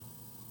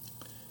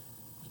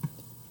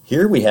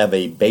Here we have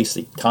a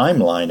basic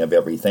timeline of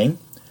everything.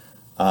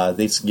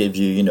 This gives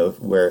you,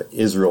 where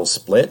Israel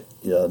split.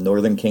 The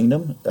northern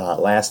kingdom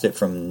lasted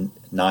from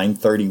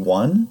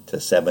 931 to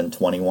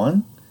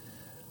 721.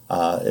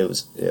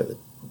 It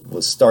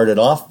was started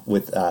off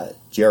with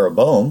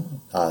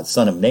Jeroboam,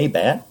 son of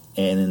Nebat,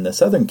 and in the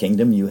southern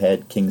kingdom you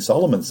had King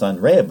Solomon's son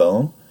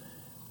Rehoboam,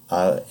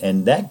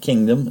 and that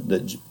kingdom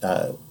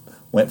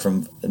went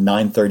from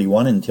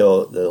 931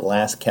 until the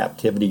last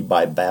captivity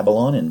by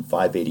Babylon in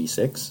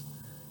 586.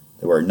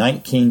 There were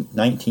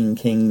 19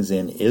 kings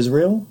in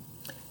Israel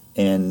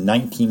and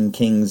 19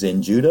 kings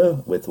in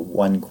Judah with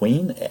one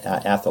queen,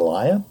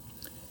 Athaliah.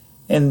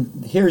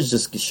 And here's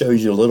just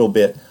shows you a little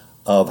bit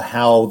of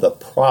how the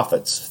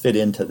prophets fit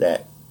into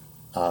that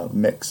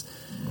mix.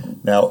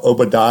 Now,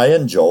 Obadiah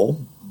and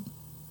Joel,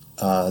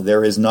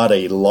 there is not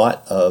a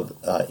lot of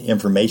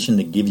information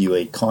to give you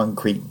a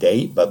concrete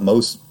date, but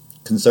most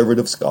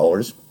conservative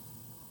scholars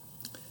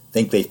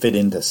think they fit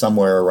into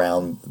somewhere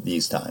around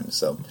these times.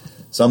 So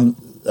some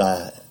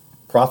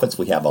prophets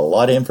we have a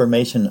lot of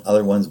information,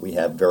 other ones we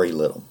have very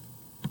little.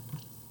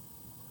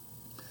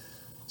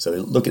 So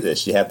look at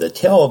this. You have the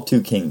tale of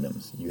two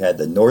kingdoms. You had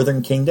the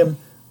northern kingdom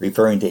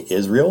referring to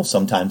Israel,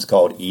 sometimes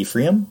called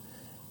Ephraim.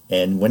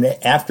 And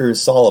after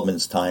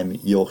Solomon's time,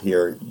 you'll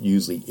hear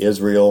usually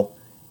Israel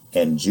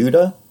and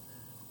Judah.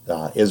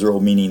 Israel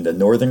meaning the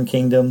northern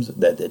kingdoms,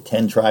 that the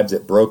 10 tribes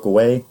that broke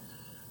away.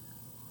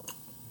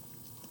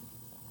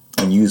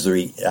 And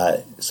usually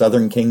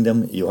southern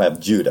kingdom, you'll have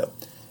Judah.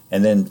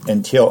 And then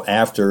until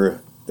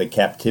after the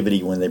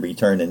captivity when they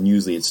return, and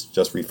usually it's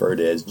just referred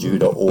to as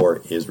Judah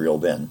or Israel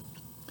then.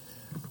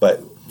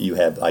 But you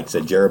have, like I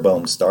said,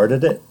 Jeroboam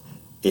started it.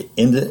 It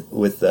ended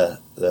with the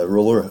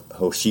ruler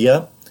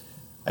Hoshea.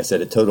 I said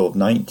a total of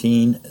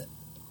 19.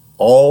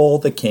 All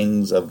the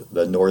kings of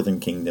the northern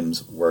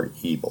kingdoms were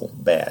evil,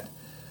 bad.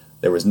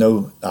 There was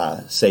no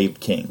saved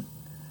king.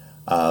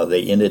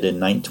 They ended in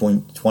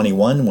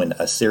 921 when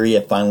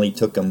Assyria finally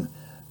took them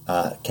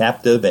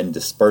captive and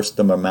dispersed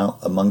them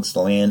amongst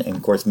the land. And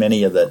of course,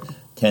 many of the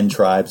 10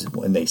 tribes,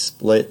 when they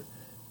split,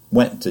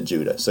 went to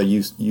Judah. So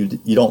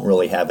you don't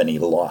really have any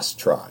lost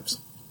tribes.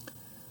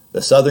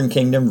 The southern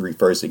kingdom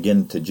refers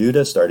again to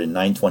Judah, started in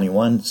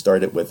 921,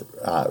 started with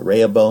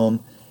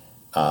Rehoboam,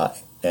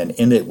 and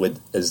ended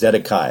with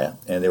Zedekiah.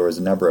 And there was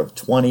a number of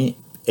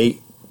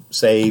 28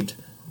 saved,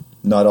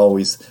 not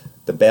always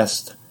the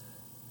best.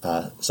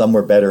 Some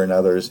were better than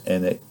others,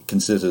 and it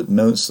consisted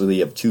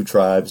mostly of two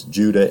tribes,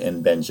 Judah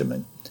and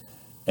Benjamin.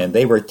 And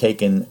they were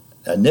taken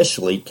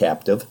initially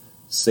captive,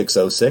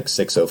 606,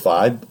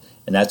 605,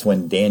 and that's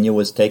when Daniel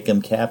was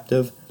taken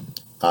captive,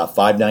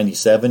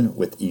 597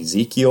 with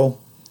Ezekiel,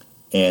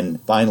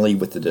 and finally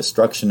with the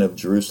destruction of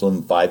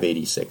Jerusalem,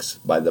 586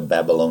 by the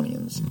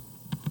Babylonians.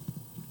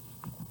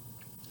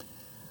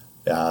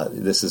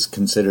 This is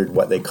considered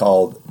what they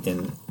call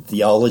in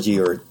theology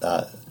or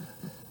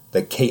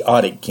the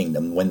chaotic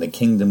kingdom, when the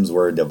kingdoms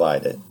were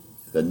divided.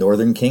 The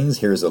northern kings,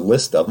 here's a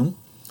list of them.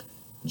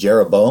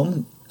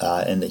 Jeroboam,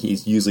 and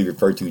he's usually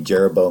referred to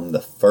Jeroboam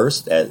the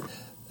first as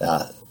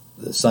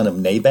the son of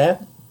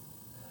Nebat.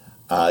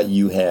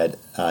 You had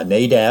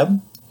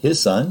Nadab,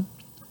 his son.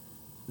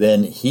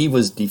 Then he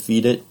was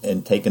defeated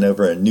and taken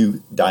over a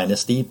new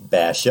dynasty,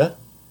 Baasha.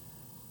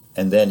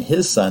 And then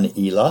his son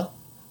Elah,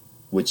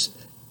 which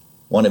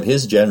one of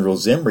his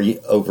generals, Zimri,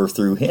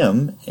 overthrew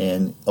him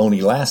and only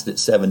lasted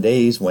 7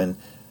 days when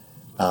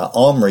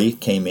Omri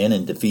came in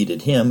and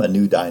defeated him, a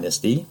new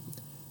dynasty.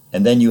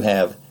 And then you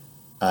have,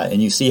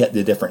 and you see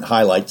the different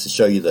highlights to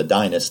show you the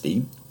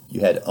dynasty.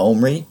 You had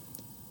Omri,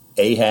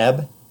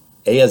 Ahab,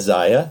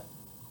 Ahaziah,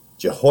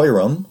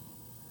 Jehoram,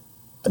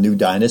 a new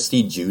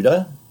dynasty,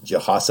 Judah,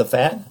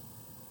 Jehoshaphat,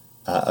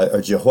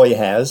 or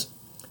Jehoahaz,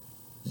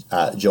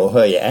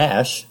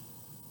 Jehoash,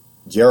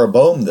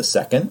 Jeroboam the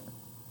second,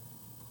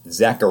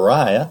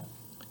 Zechariah.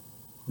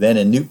 Then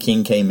a new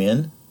king came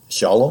in,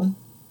 Shalom.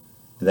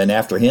 Then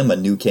after him a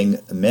new king,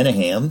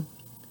 Menahem,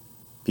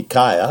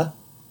 Pekah,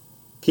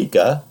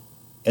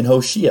 and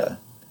Hoshea.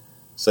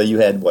 So you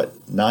had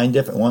 9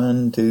 different,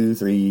 1, 2,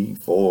 3,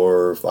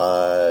 4,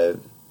 5,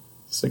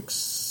 6,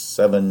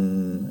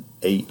 7,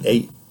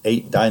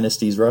 8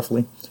 dynasties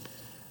roughly,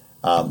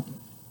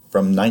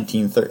 from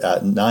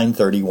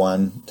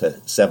 931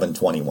 to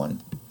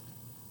 721.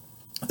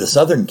 The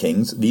southern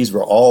kings, these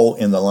were all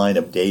in the line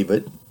of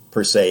David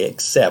per se,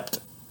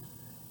 except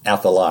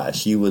Athaliah.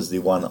 She was the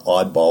one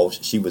oddball.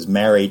 She was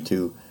married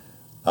to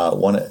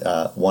one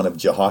of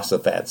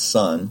Jehoshaphat's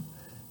son,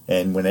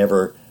 and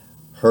whenever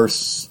her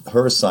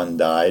son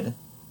died,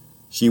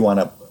 she wound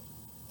up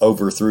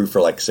overthrew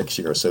for like 6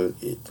 years. So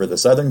for the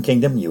southern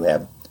kingdom, you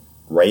have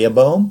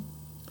Rehoboam,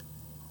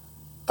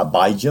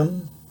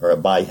 Abijam,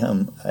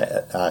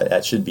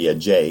 that should be a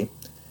J,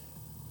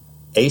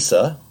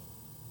 Asa,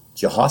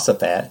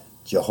 Jehoshaphat,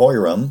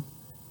 Jehoram,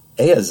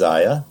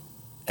 Ahaziah,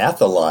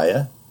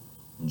 Athaliah,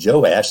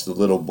 Joash, the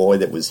little boy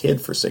that was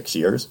hid for 6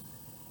 years,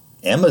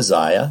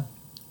 Amaziah,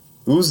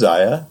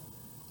 Uzziah,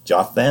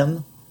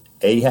 Jotham,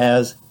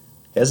 Ahaz,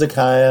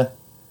 Hezekiah,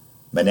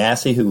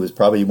 Manasseh, who was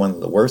probably one of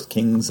the worst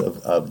kings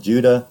of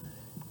Judah,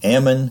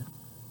 Ammon,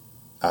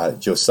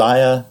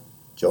 Josiah,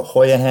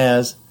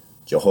 Jehoiahaz,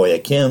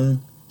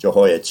 Jehoiakim,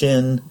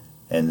 Jehoiachin,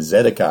 and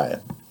Zedekiah.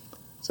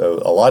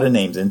 So a lot of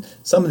names. And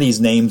some of these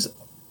names,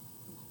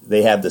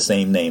 they have the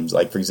same names.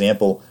 Like, for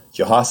example,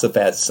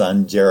 Jehoshaphat's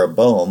son,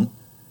 Jeroboam.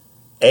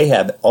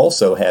 Ahab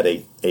also had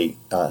a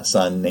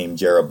son named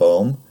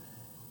Jeroboam.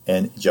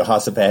 And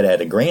Jehoshaphat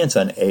had a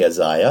grandson,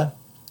 Ahaziah.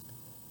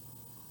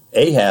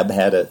 Ahab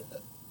had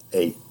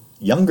a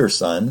younger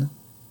son,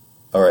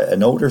 or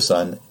an older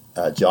son,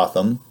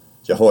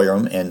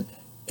 Jehoram, and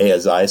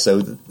Ahaziah.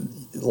 So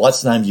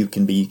lots of times you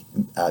can be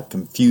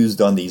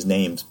confused on these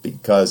names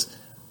because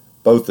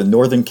both the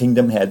northern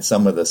kingdom had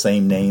some of the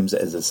same names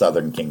as the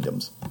southern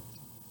kingdoms.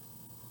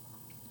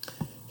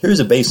 Here's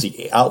a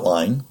basic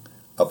outline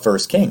of 1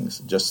 Kings.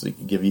 Just to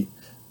give you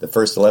the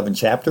first 11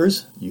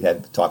 chapters, you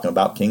had talking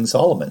about King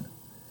Solomon.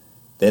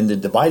 Then the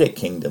divided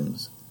kingdom,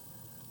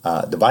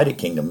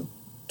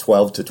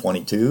 12 to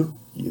 22,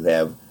 you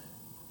have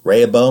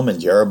Rehoboam and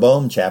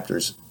Jeroboam,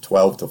 chapters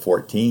 12 to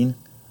 14.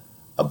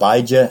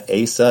 Abijah,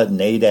 Asa,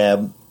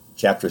 Nadab,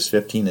 chapters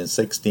 15 and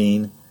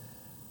 16.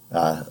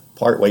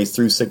 Partway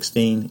through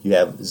 16, you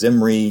have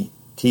Zimri,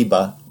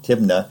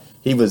 Tibnah.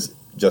 He was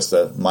just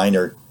a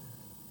minor,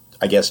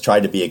 I guess,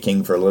 tried to be a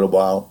king for a little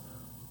while.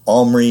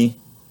 Omri,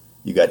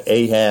 you got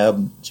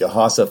Ahab,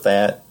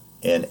 Jehoshaphat,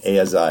 and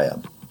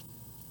Ahaziah.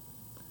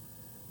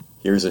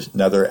 Here's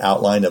another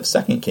outline of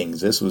 2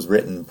 Kings. This was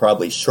written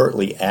probably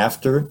shortly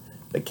after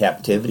the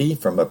captivity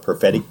from a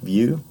prophetic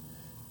view.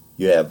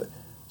 You have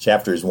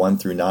chapters 1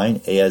 through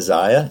 9,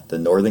 Ahaziah, the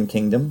northern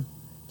kingdom,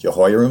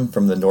 Jehoram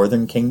from the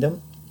northern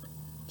kingdom,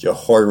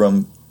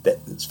 Jehoram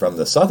that's from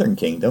the southern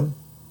kingdom,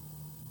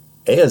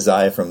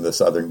 Ahaziah from the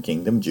southern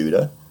kingdom,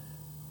 Judah.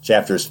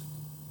 Chapters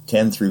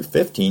 10 through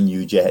 15,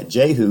 you had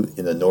Jehu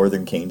in the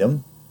northern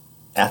kingdom,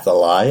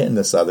 Athaliah in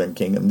the southern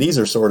kingdom. These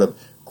are sort of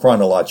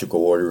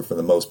chronological order for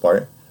the most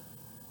part.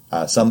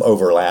 Some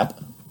overlap.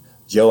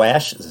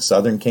 Joash, the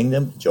southern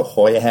kingdom,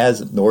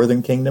 Jehoiahaz,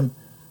 northern kingdom,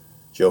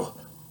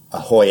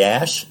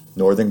 Jehoiash,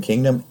 northern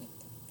kingdom,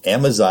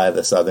 Amaziah,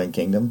 the southern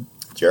kingdom,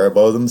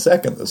 Jeroboam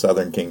II, the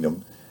southern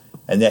kingdom.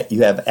 And that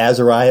you have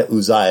Azariah,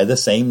 Uzziah, the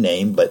same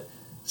name, but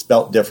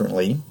spelt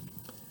differently,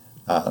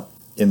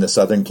 in the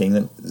southern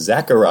kingdom.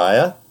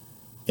 Zechariah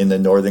in the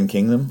northern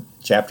kingdom,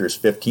 chapters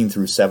 15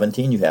 through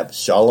 17. You have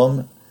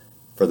Shalom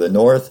for the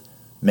north,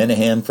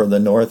 Menahem for the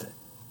north,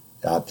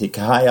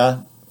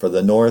 Pekahiah for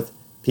the north,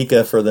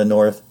 Pekah for the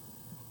north,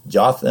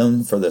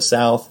 Jotham for the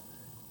south,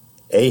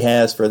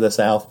 Ahaz for the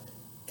south,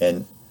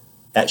 and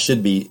that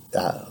should be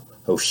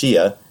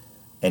Hoshea,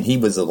 and he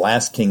was the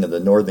last king of the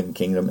northern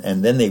kingdom,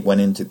 and then they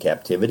went into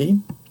captivity.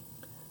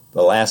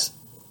 The last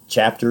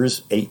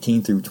chapters,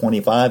 18 through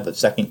 25 of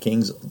 2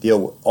 Kings,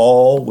 deal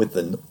all with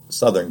the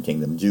southern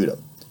kingdom, Judah.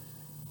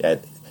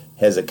 At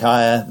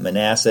Hezekiah,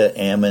 Manasseh,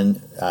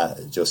 Ammon,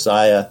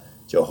 Josiah,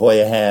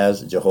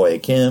 Jehoiahaz,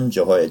 Jehoiakim,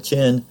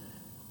 Jehoiachin,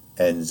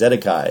 and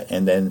Zedekiah.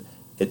 And then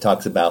it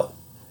talks about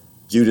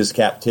Judah's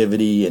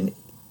captivity and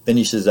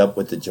finishes up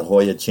with the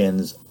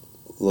Jehoiachin's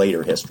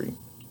later history.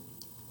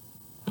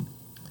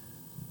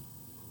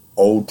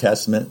 Old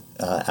Testament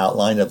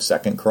outline of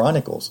 2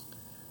 Chronicles.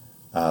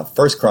 1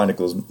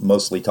 Chronicles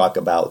mostly talk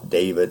about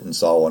David and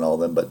Saul and all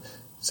them, but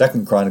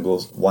 2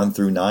 Chronicles 1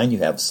 through 9, you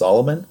have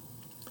Solomon.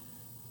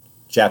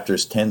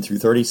 Chapters 10 through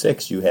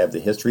 36, you have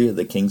the history of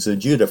the kings of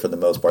Judah for the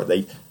most part.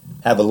 They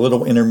have a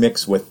little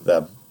intermix with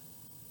the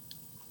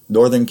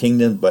northern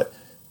kingdom, but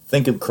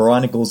think of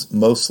Chronicles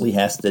mostly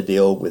has to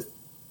deal with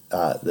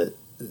the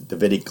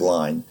Davidic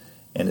line.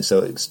 And so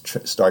it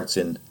starts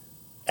in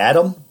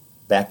Adam,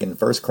 back in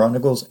 1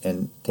 Chronicles,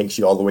 and takes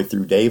you all the way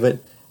through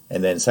David.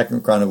 And then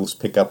 2 Chronicles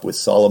pick up with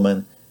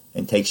Solomon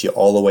and takes you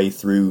all the way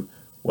through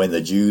when the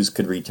Jews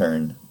could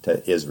return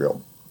to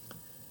Israel.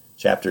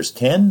 Chapters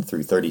 10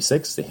 through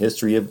 36, the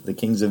history of the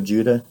kings of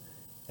Judah.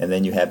 And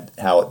then you have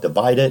how it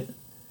divided,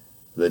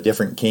 the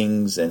different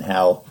kings, and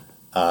how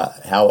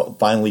it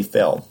finally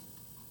fell.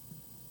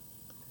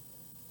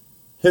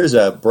 Here's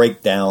a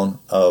breakdown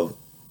of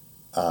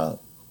the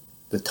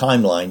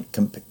timeline,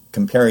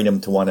 comparing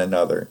them to one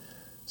another.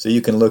 So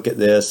you can look at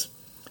this.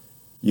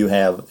 You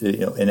have,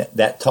 and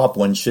that top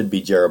one should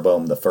be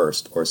Jeroboam the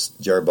first, or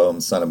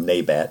Jeroboam son of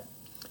Nebat.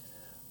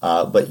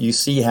 But you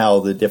see how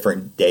the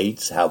different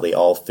dates, how they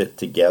all fit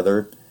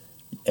together.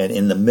 And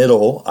in the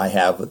middle, I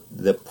have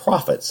the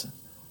prophets,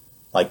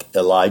 like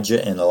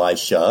Elijah and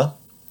Elisha,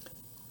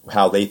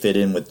 how they fit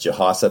in with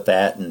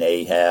Jehoshaphat and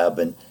Ahab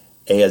and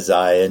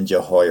Ahaziah and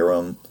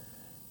Jehoram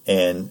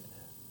and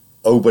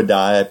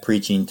Obadiah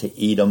preaching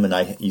to Edom.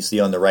 And you see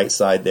on the right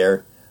side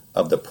there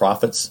of the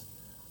prophets,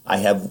 I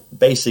have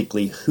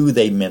basically who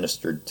they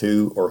ministered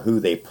to or who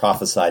they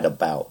prophesied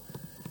about.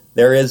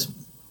 There is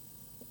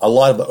a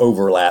lot of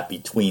overlap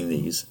between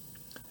these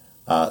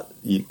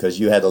because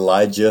you had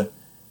Elijah,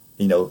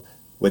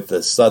 with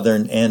the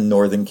southern and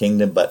northern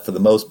kingdom, but for the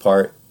most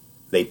part,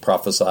 they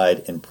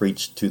prophesied and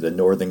preached to the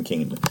northern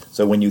kingdom.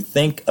 So when you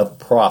think of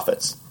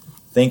prophets,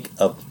 think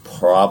of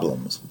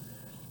problems.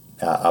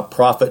 A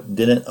prophet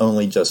didn't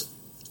only just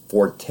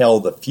foretell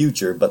the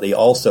future, but they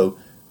also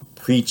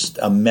preached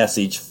a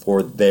message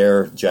for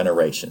their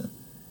generation.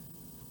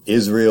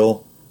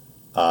 Israel,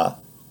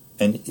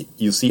 and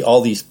you see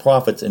all these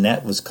prophets, and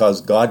that was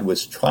because God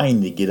was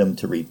trying to get them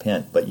to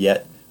repent, but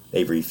yet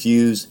they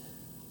refused,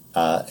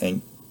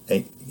 and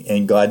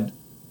God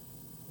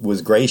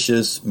was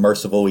gracious,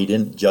 merciful. He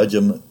didn't judge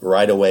them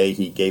right away.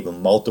 He gave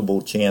them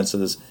multiple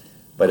chances,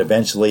 but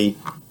eventually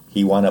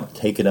he wound up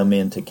taking them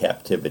into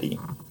captivity.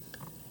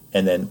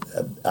 And then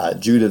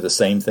Judah, the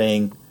same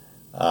thing.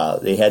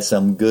 They had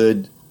some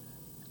good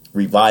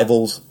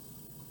revivals,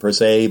 per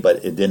se,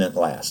 but it didn't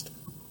last.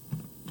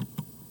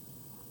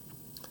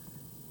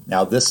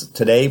 Now,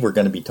 today we're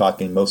going to be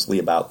talking mostly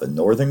about the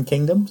northern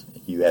kingdoms.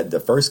 You had the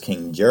first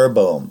king,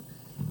 Jeroboam.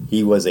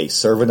 He was a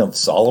servant of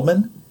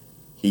Solomon.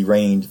 He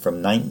reigned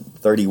from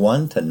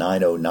 931 to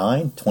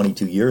 909,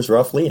 22 years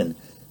roughly, and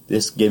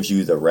this gives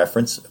you the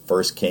reference,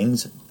 1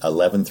 Kings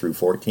 11 through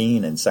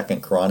 14 and 2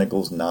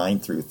 Chronicles 9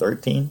 through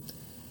 13.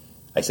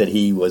 I said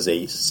he was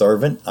a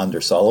servant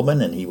under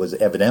Solomon, and he was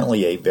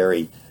evidently a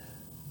very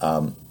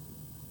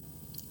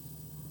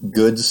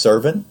good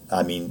servant.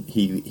 I mean,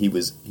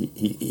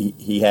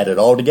 he had it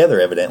all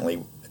together,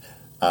 evidently,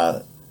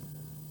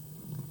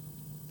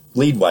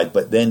 lead-wise.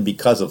 But then,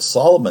 because of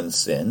Solomon's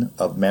sin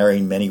of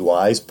marrying many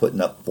wives,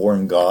 putting up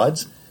foreign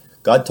gods,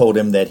 God told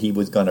him that he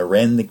was going to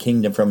rend the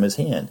kingdom from his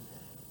hand.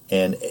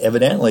 And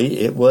evidently,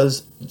 it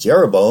was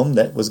Jeroboam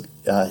that was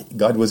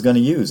God was going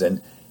to use.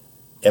 And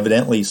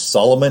evidently,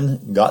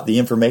 Solomon got the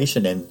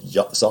information, and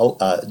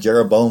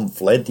Jeroboam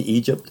fled to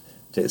Egypt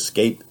to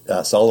escape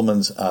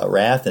Solomon's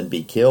wrath and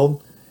be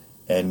killed.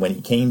 And when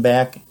he came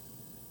back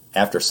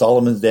after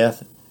Solomon's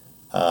death,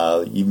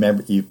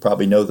 you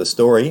probably know the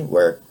story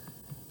where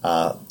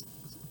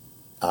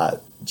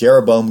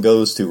Jeroboam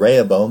goes to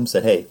Rehoboam,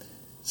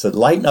 said,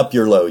 lighten up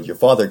your load. Your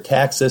father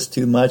taxed us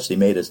too much. They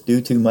made us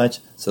do too much.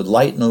 So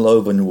lighten the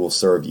load and we'll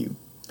serve you.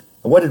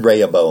 And what did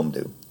Rehoboam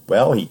do?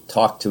 Well, he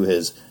talked to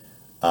his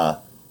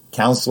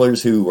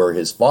counselors who were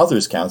his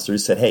father's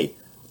counselors, said, hey,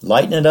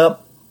 lighten it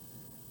up.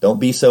 Don't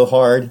be so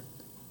hard,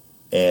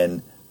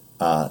 and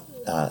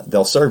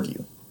they'll serve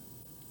you.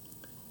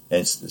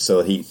 And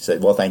so he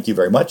said, well, thank you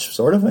very much,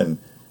 sort of. And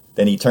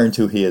then he turned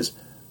to his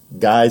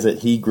guys that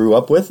he grew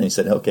up with, and he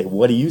said, okay,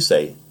 what do you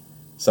say?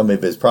 Some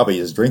of probably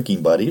his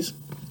drinking buddies.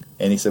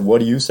 And he said, what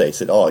do you say? He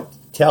said, oh,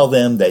 tell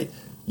them that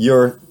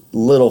your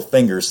little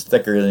finger's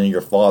thicker than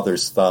your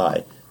father's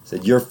thigh. He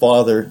said, your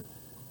father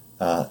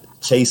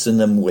chasing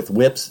them with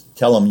whips,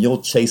 tell them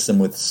you'll chase them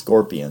with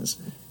scorpions,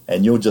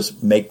 and you'll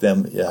just make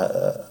them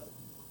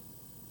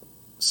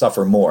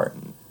suffer more,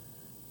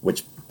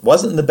 which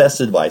wasn't the best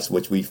advice,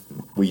 which we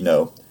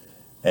know.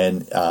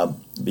 And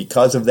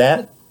because of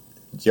that,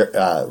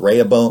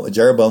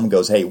 Jeroboam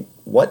goes, hey,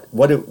 what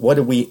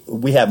do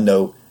we have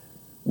no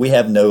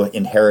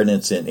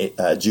inheritance in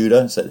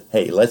Judah. Said,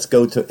 hey, let's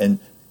go to and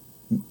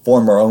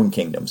form our own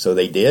kingdom. So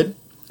they did.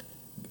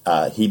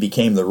 He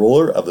became the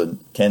ruler of the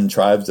 10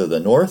 tribes of the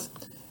north,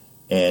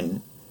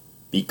 and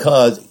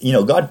because,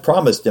 God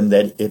promised him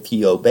that if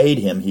he obeyed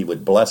him, he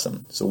would bless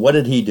him. So what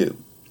did he do?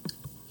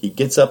 He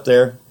gets up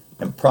there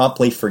and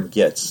promptly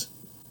forgets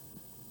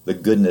the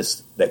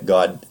goodness that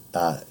God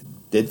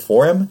did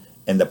for him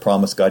and the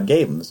promise God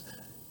gave him.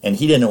 And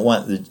he didn't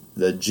want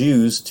the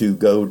Jews to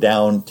go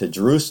down to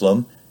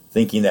Jerusalem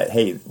thinking that,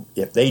 hey,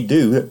 if they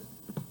do,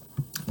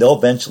 they'll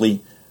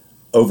eventually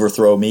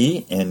overthrow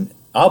me and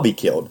I'll be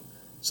killed.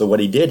 So what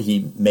he did,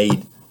 he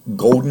made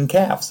golden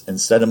calves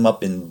and set them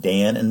up in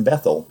Dan and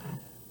Bethel.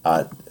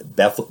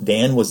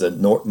 Dan was the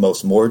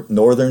most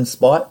northern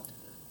spot,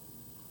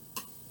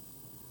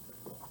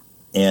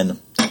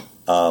 and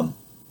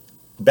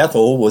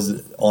Bethel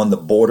was on the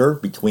border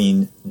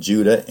between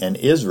Judah and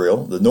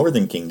Israel, the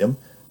northern kingdom.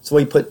 So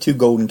he put 2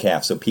 golden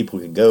calves so people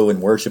could go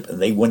and worship, and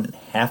they wouldn't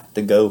have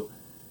to go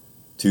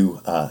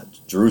to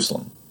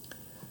Jerusalem.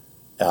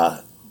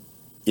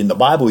 In the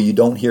Bible, you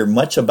don't hear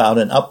much about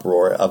an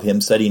uproar of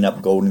him setting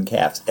up golden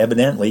calves.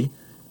 Evidently,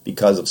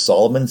 because of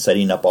Solomon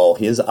setting up all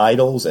his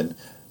idols and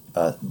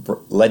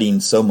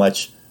letting so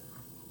much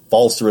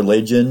false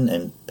religion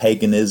and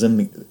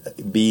paganism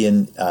be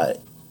in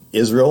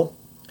Israel,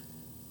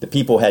 the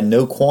people had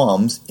no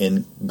qualms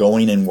in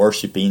going and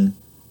worshiping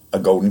a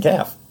golden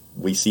calf.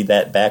 We see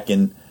that back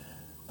in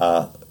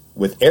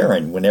with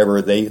Aaron.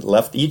 Whenever they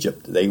left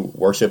Egypt, they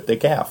worshipped a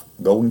calf,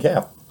 golden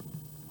calf.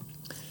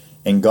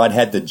 And God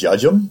had to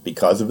judge them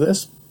because of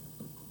this.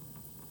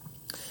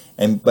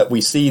 But we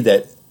see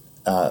that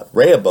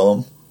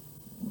Jeroboam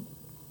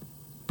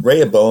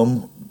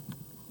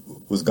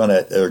was going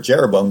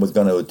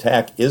to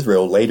attack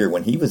Israel later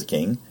when he was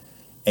king,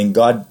 and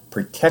God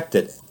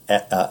protected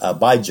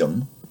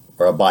Abijam,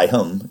 or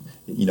Abiham.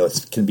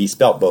 It can be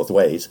spelt both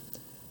ways.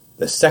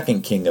 The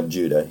second king of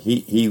Judah,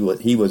 he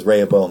was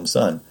Rehoboam's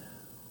son,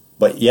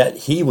 but yet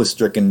he was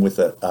stricken with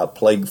a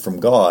plague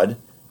from God,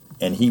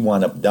 and he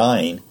wound up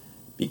dying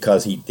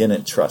because he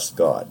didn't trust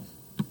God.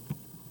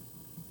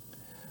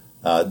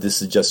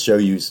 This is just show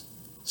you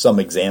some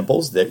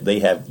examples that they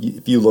have.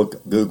 If you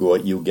Google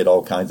it, you'll get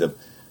all kinds of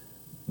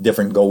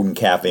different golden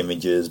calf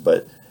images.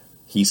 But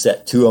he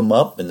set two of them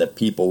up, and the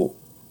people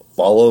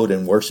followed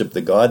and worshipped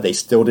the god. They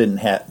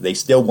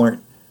still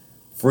weren't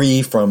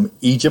free from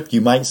Egypt,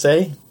 you might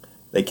say.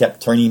 They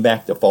kept turning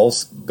back to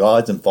false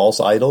gods and false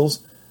idols.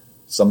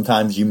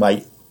 Sometimes you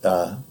might,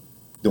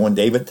 during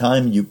David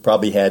time, you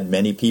probably had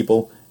many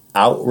people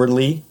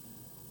outwardly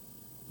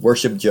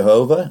worship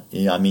Jehovah.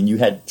 You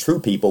had true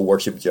people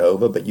worship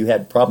Jehovah, but you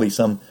had probably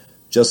some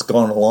just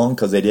going along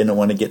because they didn't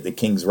want to get the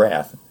king's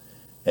wrath.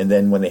 And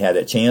then when they had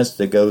a chance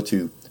to go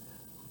to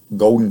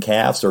golden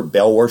calves or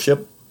Baal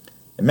worship,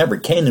 remember,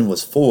 Canaan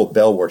was full of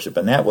Baal worship,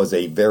 and that was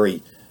a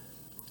very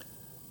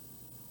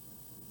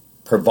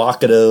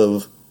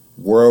provocative,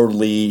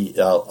 worldly,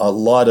 a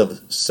lot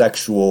of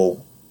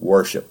sexual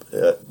worship.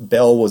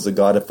 Baal was the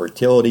god of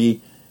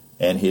fertility,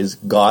 and his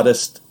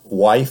goddess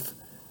wife,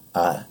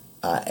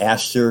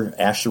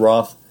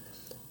 Asheroth,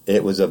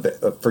 it was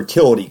a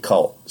fertility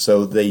cult.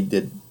 So they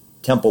did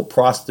temple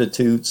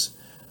prostitutes,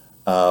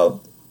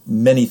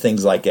 many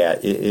things like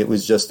that. It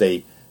was just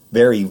a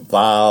very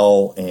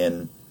vile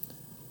and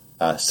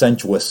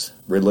sensuous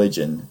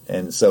religion.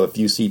 And so if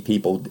you see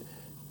people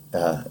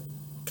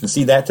can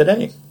see that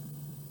today.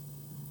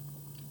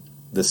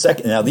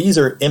 Now these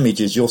are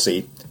images you'll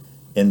see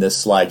in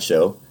this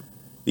slideshow.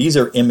 These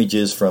are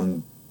images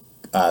from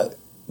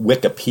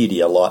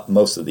Wikipedia,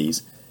 most of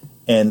these.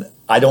 And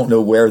I don't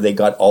know where they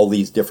got all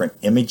these different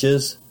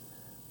images,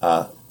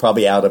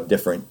 probably out of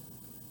different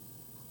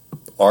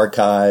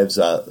archives,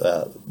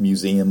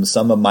 museums.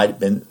 Some of them might have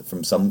been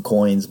from some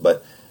coins,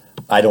 but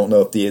I don't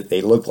know if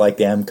they look like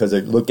them, because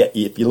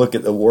if you look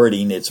at the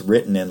wording, it's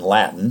written in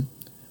Latin,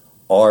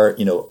 R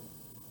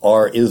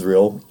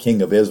Israel,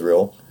 King of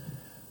Israel.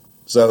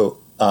 So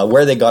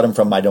where they got them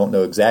from, I don't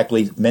know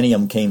exactly. Many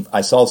of them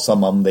I saw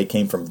some of them, they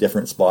came from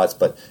different spots,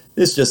 but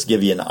this just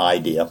give you an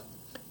idea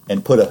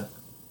and put a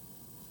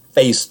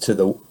face to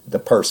the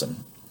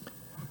person.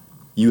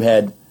 You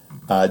had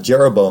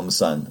Jeroboam's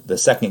son, the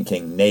second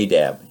king,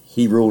 Nadab.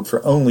 He ruled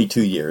for only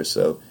 2 years.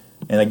 And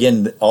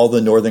again, all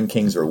the northern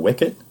kings are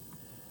wicked.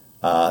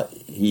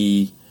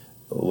 He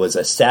was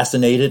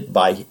assassinated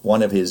by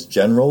one of his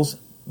generals,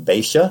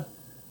 Baasha,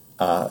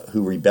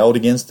 who rebelled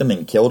against him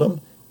and killed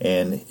him.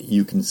 And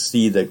you can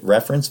see the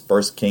reference,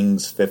 1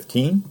 Kings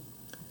 15.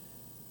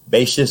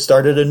 Baasha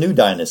started a new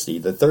dynasty,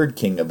 the third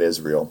king of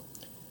Israel.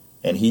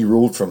 And he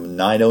ruled from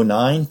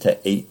 909 to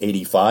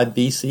 885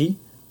 BC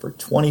for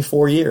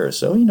 24 years.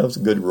 So, it's a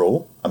good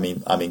rule.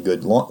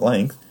 Good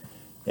length.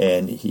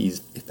 And he's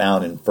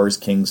found in 1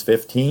 Kings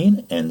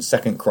 15 and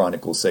 2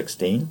 Chronicles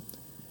 16.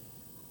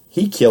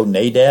 He killed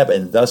Nadab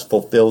and thus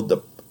fulfilled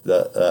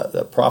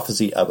the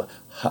prophecy of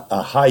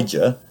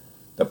Ahijah,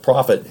 the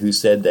prophet, who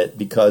said that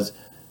because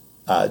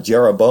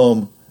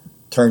Jeroboam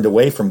turned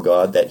away from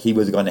God, that he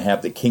was going to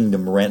have the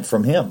kingdom rent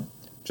from him.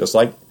 Just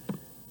like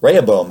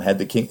Rehoboam had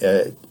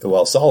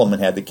Solomon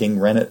had the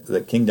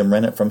kingdom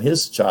rented from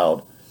his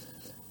child.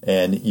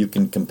 And you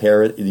can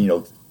compare it,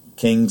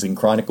 Kings and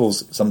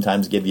Chronicles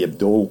sometimes give you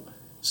dual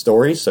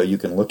stories, so you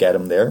can look at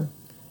them there.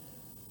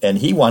 And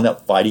he wound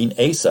up fighting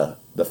Asa,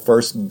 the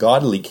first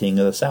godly king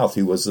of the south,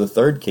 who was the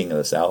third king of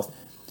the south.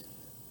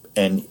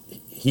 And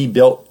he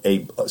built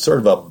a sort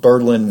of a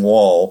Berlin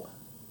Wall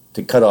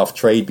to cut off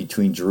trade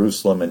between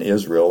Jerusalem and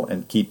Israel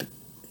and keep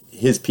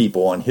his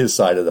people on his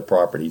side of the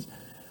properties.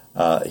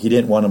 He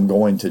didn't want them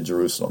going to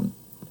Jerusalem.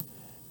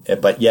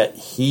 But yet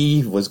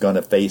he was going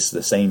to face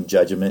the same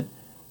judgment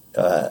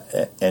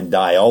and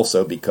die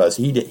also, because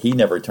he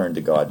never turned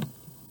to God.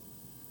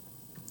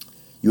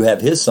 You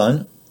have his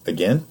son,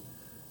 again.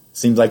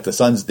 Seems like the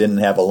sons didn't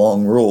have a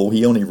long rule.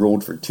 He only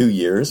ruled for 2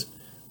 years,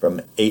 from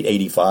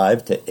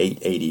 885 to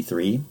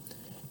 883.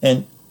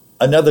 And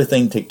another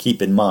thing to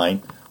keep in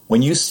mind,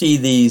 when you see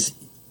these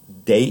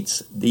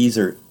dates, these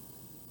are,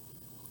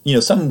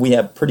 some we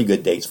have pretty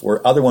good dates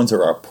for. Other ones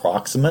are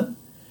approximate.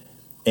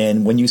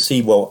 And when you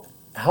see, well,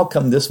 how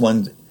come this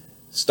one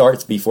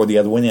starts before the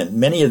other one ends?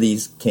 Many of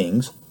these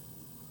kings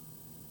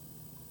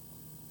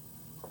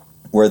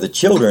were the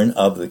children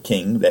of the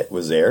king that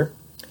was there.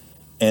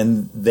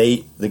 And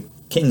the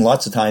king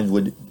lots of times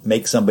would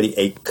make somebody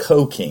a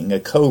co-king,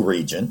 a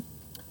co-regent,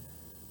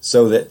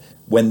 so that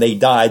when they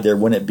died, there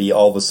wouldn't be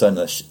all of a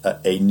sudden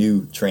a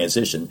new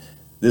transition.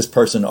 This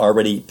person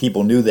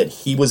people knew that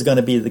he was going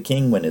to be the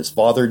king when his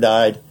father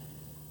died,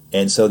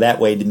 and so that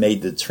way it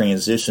made the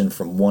transition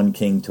from one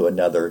king to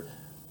another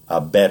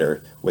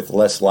better, with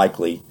less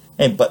likely.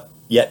 But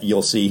yet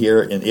you'll see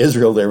here in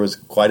Israel there was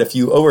quite a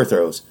few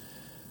overthrows.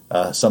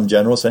 Some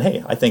generals said,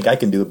 "Hey, I think I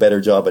can do a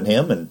better job than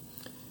him," and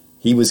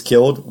he was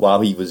killed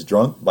while he was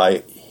drunk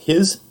by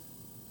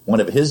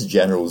one of his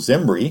generals,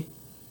 Zimri.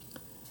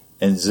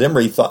 And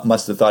Zimri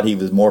must have thought he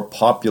was more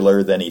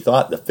popular than he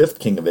thought, the fifth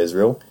king of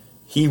Israel.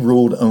 He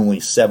ruled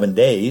only 7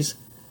 days.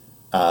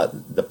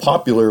 The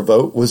popular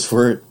vote was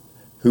for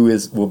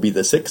will be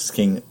the sixth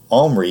king,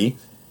 Omri.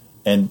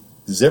 And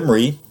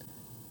Zimri,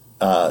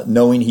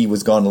 knowing he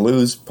was going to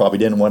lose, probably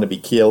didn't want to be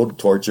killed,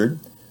 tortured.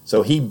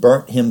 So he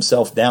burnt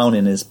himself down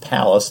in his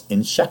palace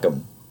in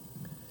Shechem.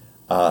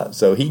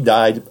 So he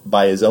died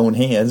by his own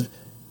hands.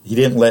 He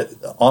didn't let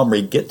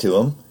Omri get to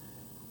him,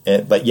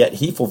 but yet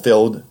he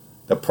fulfilled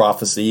the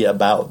prophecy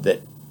about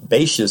that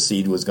Baasha's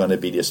seed was going to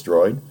be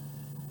destroyed,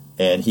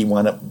 and he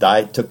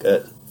took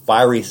a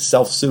fiery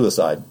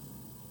self-suicide.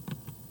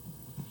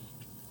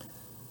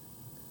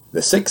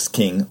 The sixth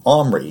king,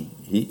 Omri,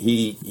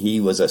 he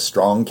was a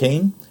strong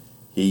king.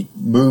 He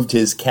moved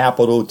his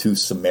capital to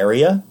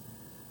Samaria,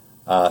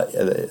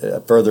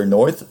 further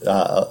north,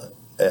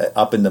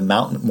 up in the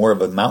mountain, more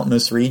of a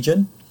mountainous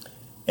region.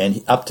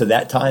 And up to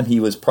that time, he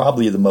was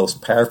probably the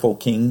most powerful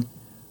king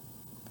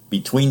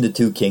between the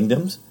two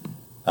kingdoms.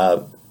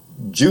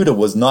 Judah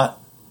was not,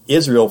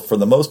 Israel for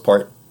the most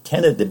part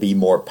tended to be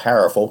more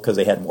powerful because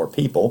they had more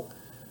people,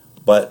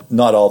 but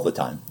not all the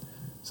time.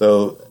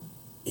 So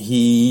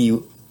he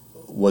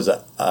was an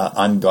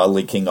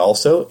ungodly king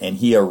also, and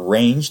he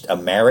arranged a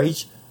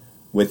marriage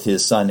with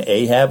his son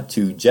Ahab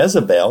to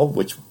Jezebel,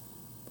 which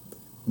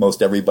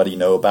most everybody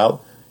know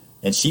about,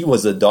 and she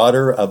was the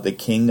daughter of the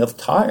king of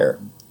Tyre,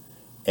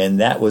 and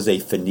that was a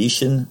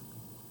Phoenician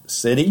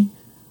city.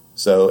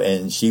 So,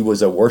 and she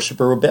was a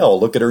worshiper of Baal.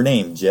 Look at her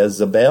name,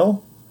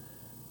 Jezebel.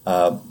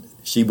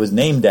 She was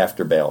named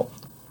after Baal.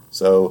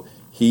 So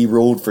he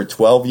ruled for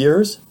 12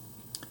 years,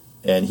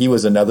 and he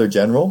was another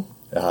general,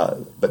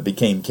 but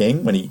became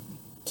king when he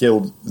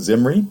killed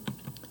Zimri.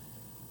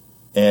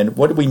 And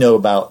what do we know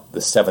about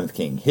the seventh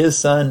king? His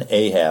son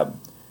Ahab.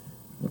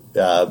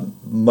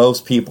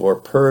 Most people are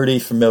pretty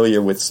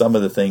familiar with some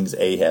of the things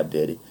Ahab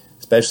did,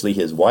 especially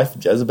his wife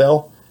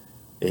Jezebel.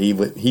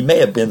 He may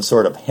have been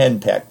sort of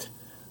henpecked.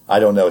 I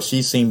don't know.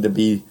 She seemed to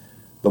be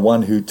the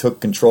one who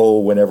took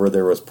control whenever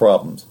there was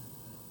problems.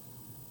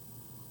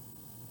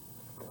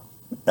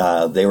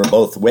 They were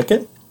both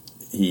wicked.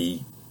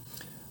 She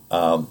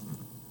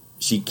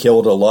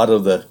killed a lot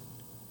of the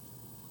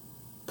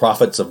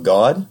prophets of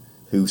God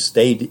who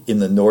stayed in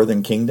the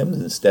northern kingdom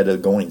instead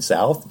of going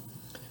south.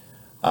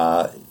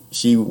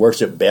 She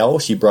worshipped Baal.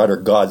 She brought her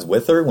gods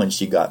with her when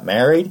she got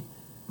married.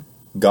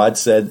 God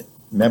said,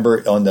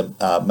 remember on the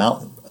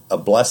mountain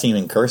of blessing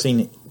and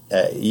cursing,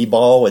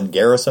 Ebal and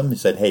Gerizim, he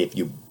said, hey, if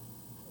you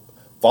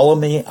follow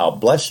me, I'll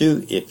bless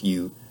you. If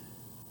you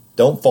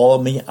don't follow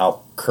me,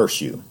 I'll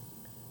curse you.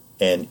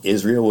 And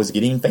Israel was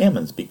getting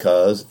famines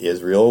because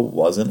Israel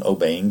wasn't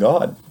obeying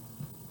God.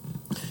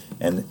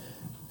 And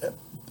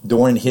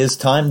during his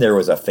time, there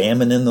was a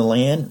famine in the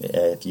land.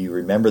 If you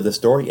remember the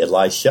story,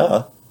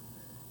 Elisha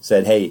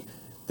said, hey,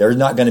 there's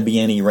not going to be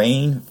any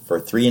rain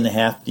for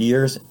 3.5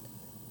 years.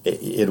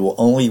 It will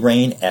only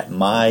rain at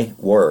my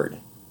word.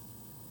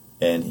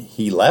 And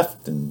he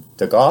left and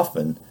took off,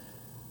 and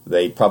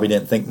they probably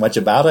didn't think much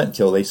about it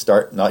until they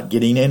start not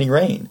getting any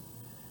rain.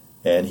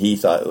 And he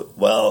thought,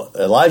 well,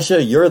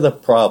 Elijah, you're the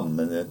problem.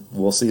 And then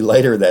we'll see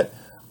later that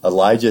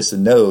Elijah said,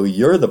 no,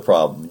 you're the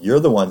problem. You're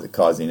the one that's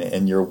causing it,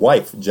 and your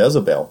wife,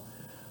 Jezebel.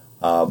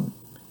 And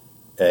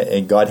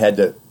God had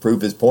to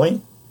prove his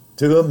point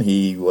to him.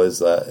 He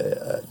was,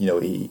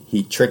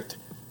 he tricked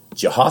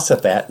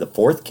Jehoshaphat, the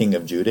fourth king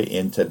of Judah,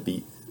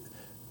 into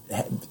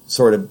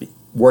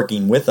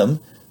working with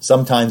him.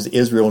 Sometimes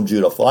Israel and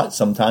Judah fought.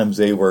 Sometimes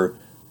they were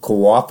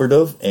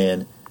cooperative,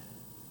 and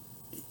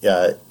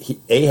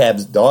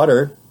Ahab's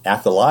daughter,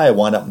 Athaliah,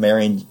 wound up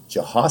marrying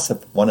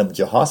one of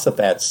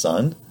Jehoshaphat's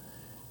son,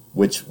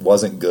 which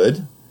wasn't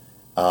good.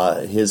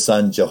 His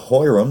son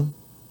Jehoram,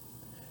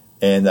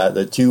 and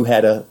the two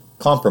had a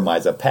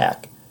compromise, a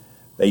pact.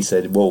 They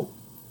said, we'll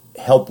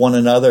help one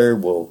another,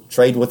 we'll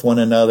trade with one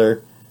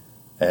another,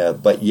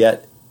 but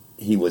yet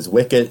he was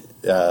wicked.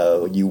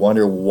 You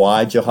wonder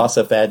why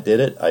Jehoshaphat did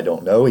it. I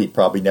don't know. He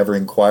probably never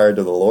inquired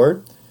of the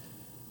Lord.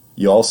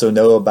 You also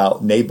know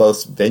about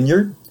Naboth's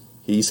vineyard.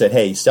 He said,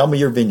 hey, sell me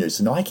your vineyard. He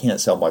said, no, I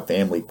can't sell my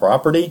family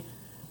property.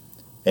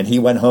 And he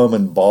went home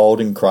and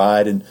bawled and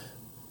cried and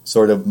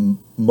sort of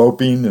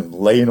moping and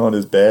laying on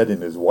his bed.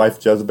 And his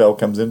wife Jezebel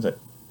comes in and said,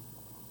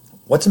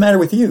 what's the matter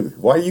with you?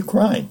 Why are you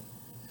crying?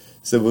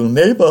 He said, well,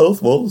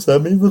 Naboth won't sell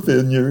me the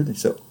vineyard. He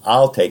said,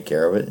 I'll take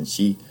care of it. And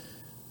she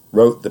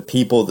wrote the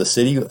people of the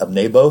city of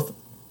Naboth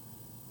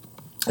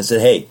and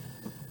said, hey,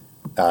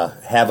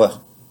 have a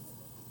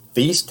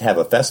feast, have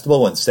a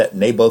festival, and set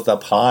Naboth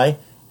up high,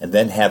 and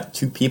then have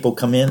two people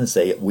come in and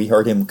say, we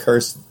heard him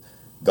curse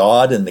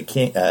God and the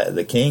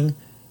king,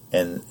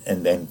 and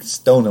then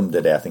stone him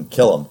to death and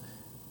kill him.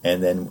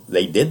 And then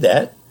they did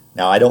that.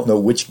 Now, I don't know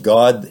which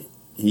God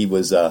he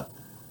was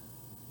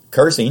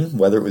cursing,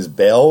 whether it was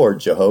Baal or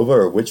Jehovah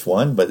or which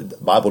one, but the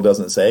Bible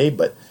doesn't say.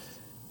 But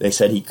they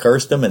said he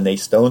cursed him, and they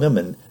stoned him.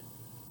 And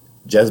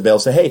Jezebel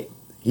said, hey,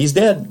 he's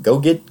dead. Go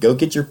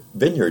get your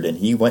vineyard. And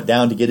he went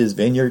down to get his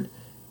vineyard,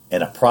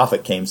 and a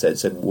prophet came and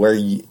said,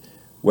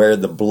 where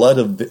the blood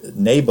of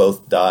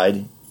Naboth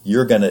died,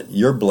 your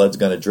blood's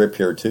gonna drip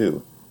here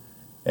too.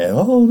 And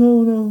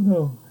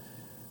no.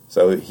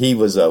 So he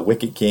was a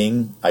wicked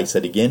king. I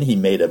said again, he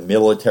made a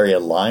military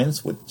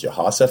alliance with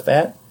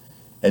Jehoshaphat.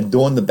 And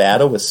during the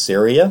battle with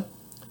Syria,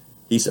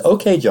 he said,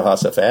 okay,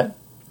 Jehoshaphat,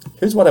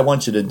 here's what I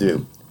want you to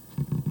do.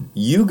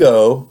 you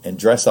go and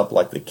dress up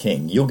like the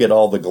king. You'll get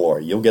all the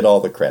glory. You'll get all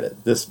the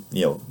credit. This,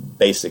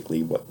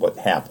 basically what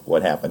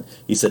happened.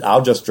 He said,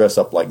 I'll just dress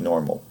up like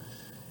normal.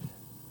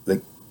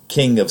 The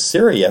king of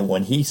Syria,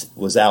 when he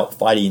was out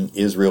fighting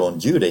Israel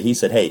and Judah, he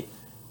said, hey,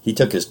 he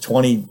took his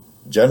 20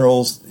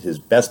 generals, his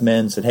best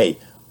men, said, hey,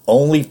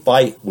 only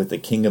fight with the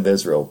king of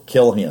Israel.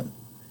 Kill him.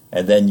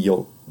 And then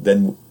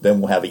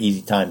we'll have an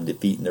easy time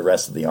defeating the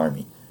rest of the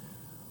army.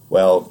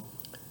 Well,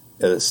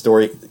 the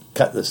story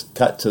cut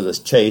to this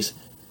chase.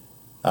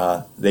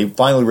 They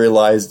finally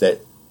realized that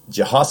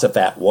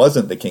Jehoshaphat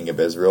wasn't the king of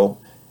Israel,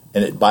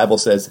 and the Bible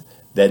says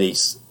that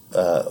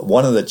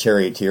one of the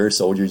charioteer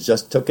soldiers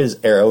just took his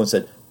arrow and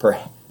said,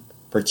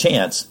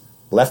 perchance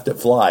left it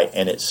fly,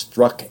 and it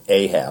struck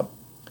Ahab.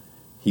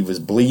 He was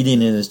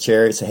bleeding in his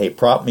chariot. Said, hey,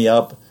 prop me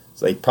up.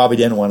 So they probably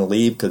didn't want to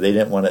leave because they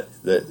didn't want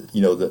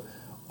the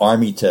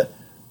army to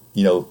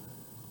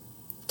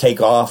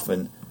take off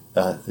and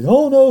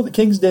oh no, the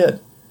king's dead.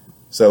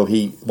 So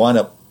he wound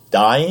up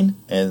dying,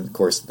 and of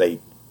course they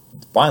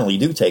finally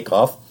do take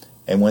off.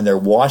 And when they're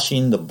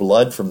washing the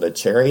blood from the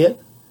chariot,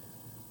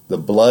 the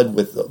blood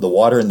with the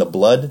water and the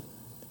blood,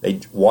 they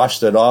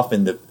washed it off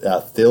in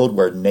the field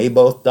where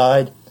Naboth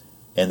died,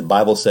 and the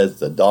Bible says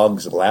the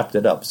dogs lapped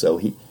it up.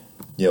 So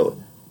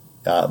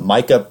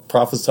Micah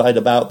prophesied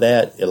about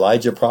that,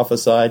 Elijah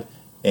prophesied,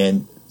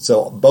 and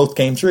so both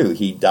came true.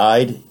 He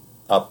died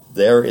up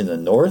there in the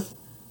north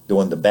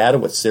doing the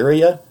battle with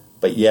Syria,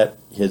 but yet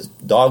his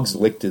dogs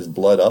licked his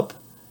blood up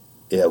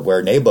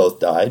where Naboth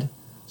died.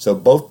 So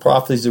both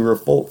prophecies were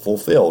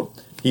fulfilled.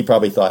 He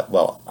probably thought,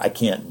 well, I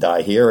can't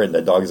die here, and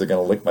the dogs are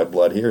going to lick my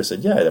blood here. He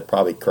said, yeah, they're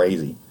probably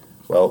crazy.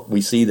 Well,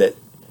 we see that,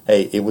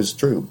 hey, it was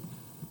true.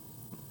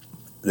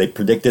 They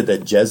predicted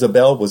that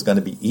Jezebel was going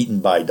to be eaten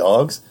by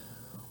dogs.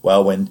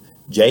 Well, when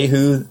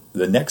Jehu,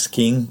 the next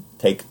king,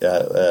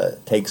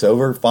 takes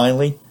over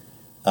finally,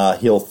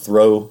 he'll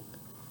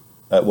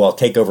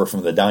take over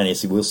from the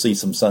dynasty. We'll see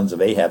some sons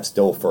of Ahab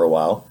still for a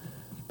while.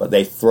 But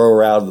they throw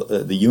her out,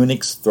 the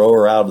eunuchs throw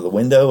her out of the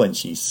window, and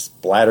she's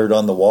splattered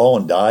on the wall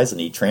and dies,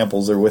 and he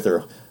tramples her with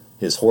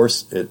his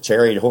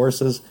chariot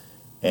horses,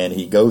 and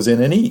he goes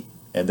in and eat.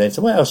 And they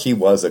say, well, she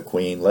was a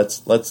queen.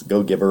 Let's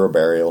go give her a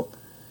burial.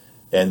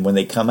 And when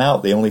they come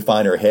out, they only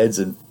find her hands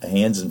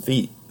and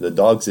feet. The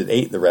dogs had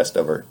ate the rest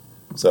of her.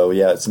 So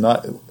yeah,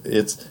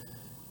 it's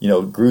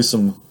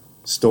gruesome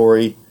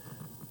story.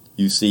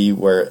 You see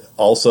where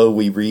also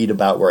we read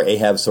about where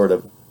Ahab sort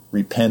of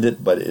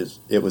repented, but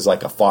it was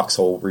like a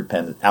foxhole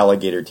repented,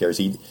 alligator tears.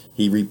 He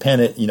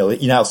repented. You know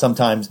how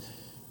sometimes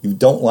you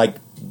don't like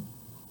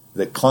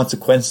the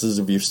consequences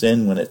of your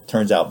sin when it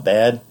turns out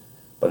bad,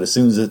 but as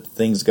soon as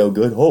things go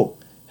good, oh,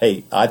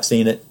 hey, I've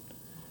seen it.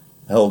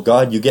 Oh,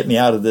 God, you get me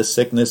out of this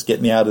sickness,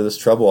 get me out of this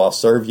trouble, I'll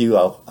serve you,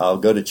 I'll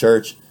go to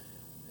church.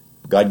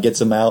 God gets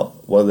them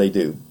out. What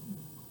do?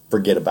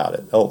 Forget about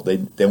it. Oh, they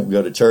don't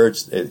go to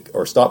church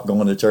or stop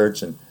going to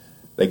church, and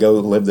they go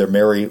live their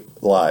merry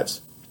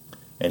lives.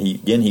 And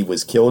he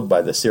was killed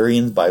by the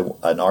Syrians by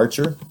an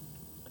archer.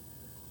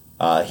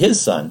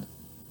 His son,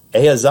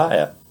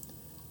 Ahaziah,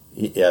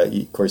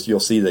 of course,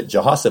 you'll see that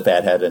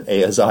Jehoshaphat had an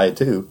Ahaziah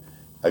too,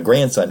 a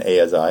grandson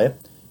Ahaziah.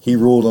 He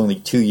ruled only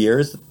 2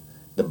 years.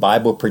 The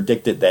Bible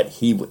predicted that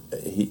he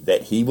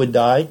would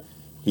die.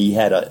 He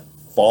had a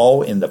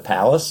fall in the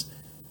palace,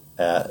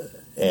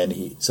 and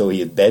he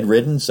had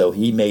bedridden. So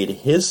he made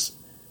his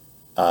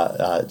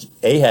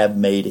Ahab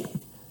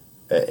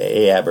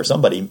or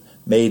somebody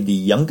made the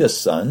youngest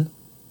son,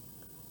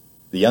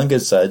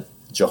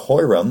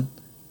 Jehoram,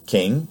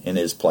 king in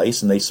his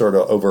place, and they sort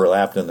of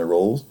overlapped in the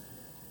roles.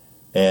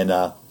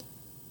 And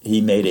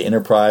he made an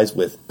enterprise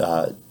with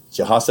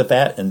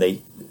Jehoshaphat, and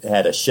they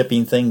had a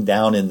shipping thing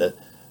down in the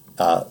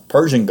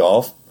Persian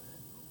Gulf.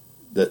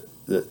 The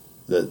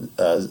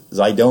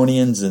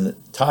Zidonians and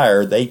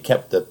Tyre, they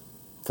kept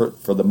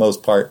for the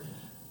most part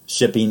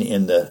shipping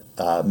in the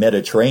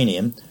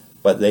Mediterranean,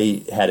 but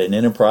they had an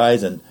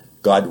enterprise, and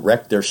God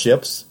wrecked their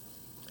ships.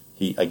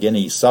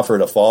 He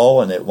suffered a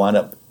fall, and it wound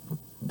up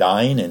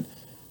dying, and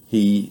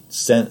he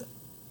sent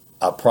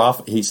a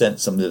prophet. He sent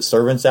some of the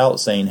servants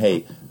out saying,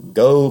 "Hey,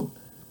 go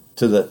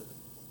to the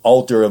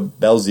altar of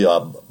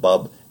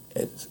Beelzebub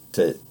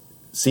to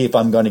see if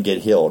I'm going to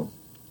get healed."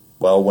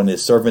 Well, when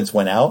his servants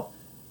went out,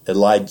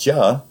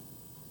 Elisha's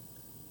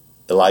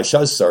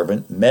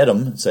servant, met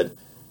him and said,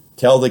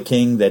 "Tell the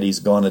king that he's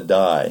going to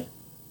die."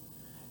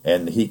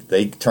 And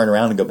they turn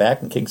around and go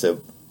back, and the king said,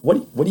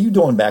 What are you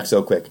doing back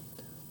so quick?"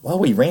 "Well,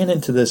 we ran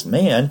into this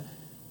man,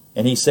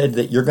 and he said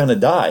that you're going to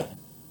die."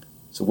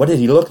 "So what did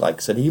he look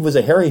like?" Said, "He was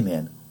a hairy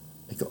man."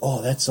 They go,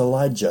 "Oh, that's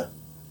Elijah."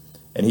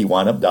 And he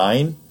wound up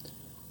dying.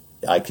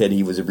 I said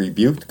he was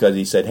rebuked because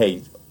he said,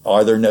 "Hey,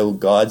 are there no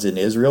gods in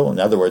Israel?" In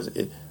other words,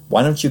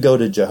 why don't you go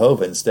to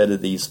Jehovah instead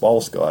of these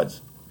false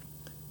gods?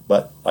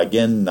 But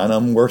again, none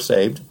of them were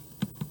saved.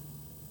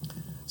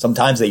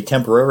 Sometimes they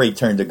temporarily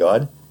turned to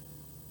God.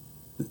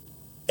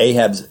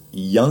 Ahab's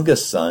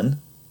youngest son,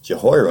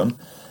 Jehoram,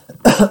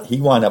 he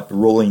wound up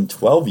ruling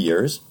 12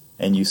 years,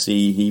 and you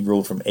see he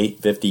ruled from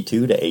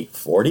 852 to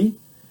 840.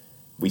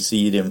 We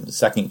see it in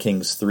 2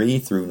 Kings 3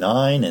 through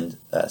 9 and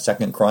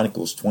 2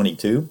 Chronicles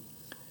 22.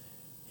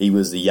 He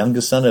was the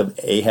youngest son of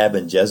Ahab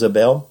and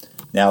Jezebel.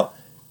 Now,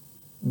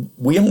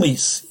 we only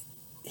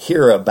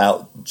hear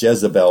about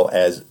Jezebel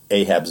as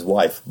Ahab's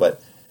wife,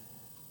 but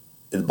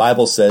the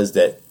Bible says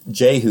that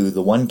Jehu,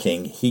 the one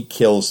king, he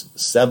kills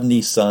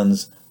 70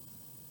 sons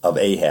of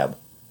Ahab.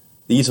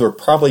 These were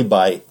probably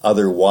by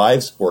other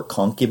wives or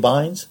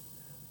concubines,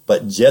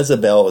 but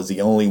Jezebel is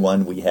the only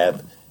one we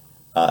have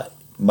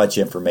much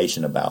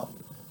information about.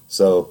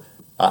 So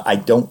I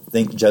don't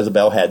think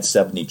Jezebel had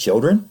 70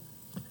 children,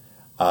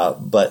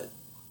 but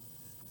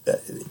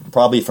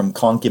probably from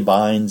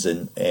concubines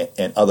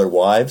and other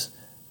wives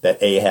that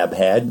Ahab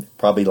had,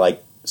 probably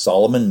like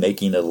Solomon,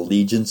 making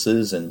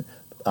allegiances and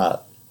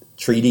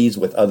treaties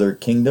with other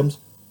kingdoms.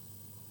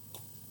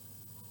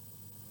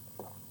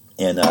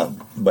 And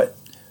but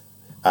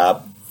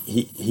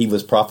he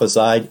was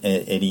prophesied,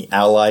 and he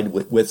allied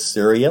with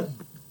Syria.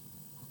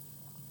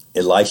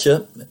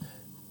 Elisha,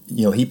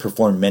 he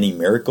performed many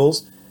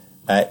miracles.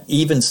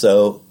 Even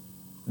so,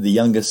 the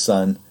youngest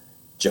son,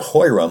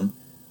 Jehoram,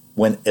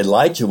 when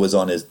Elijah was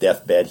on his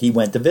deathbed, he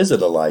went to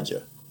visit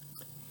Elijah.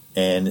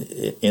 And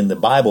in the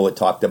Bible, it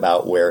talked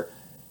about where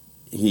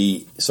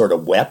he sort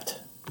of wept,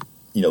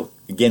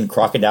 again,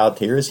 crocodile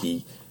tears.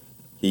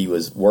 He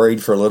was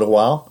worried for a little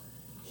while.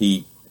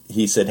 He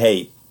said,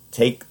 hey,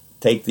 take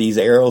these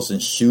arrows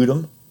and shoot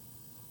them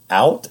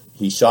out.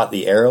 He shot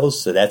the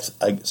arrows, so that's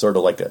sort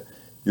of like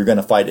you're going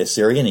to fight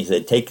Assyrian. He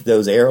said, take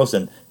those arrows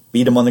and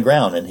beat them on the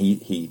ground. And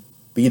he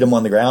beat him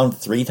on the ground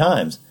 3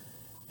 times.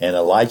 And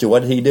Elijah,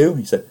 what did he do?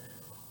 He said,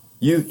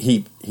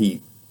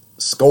 he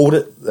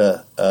scolded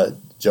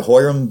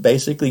Jehoram,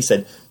 basically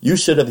said, you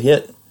should have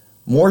hit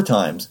more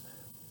times,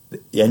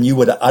 and you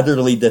would have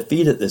utterly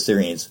defeated the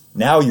Syrians.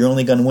 Now you're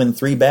only going to win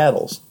 3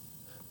 battles.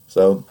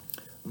 So,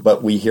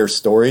 but we hear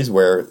stories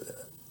where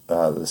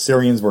the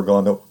Syrians were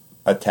going to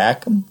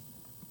attack them.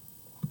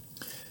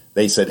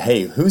 They said,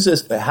 hey, who's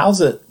this? How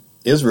is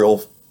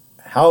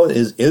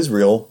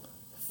Israel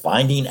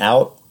finding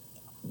out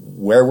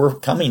where we're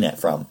coming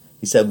from?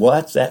 He said, well,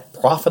 that's that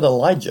prophet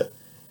Elijah.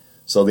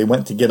 So they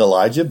went to get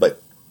Elijah,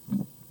 but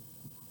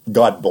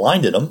God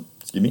blinded them,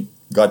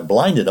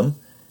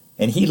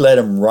 and he led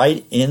them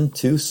right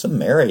into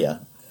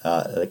Samaria,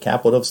 the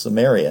capital of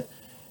Samaria.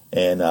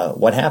 And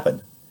what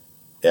happened?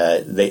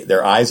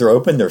 Their eyes are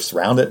open. They're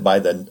surrounded by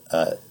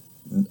the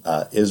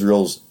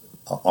Israel's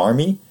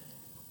army.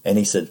 And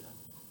he said,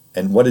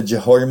 and what did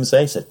Jehoram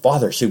say? He said,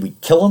 Father, should we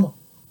kill him?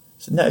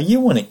 He said, no,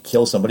 you wouldn't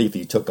kill somebody if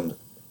you took them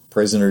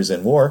prisoners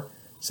in war.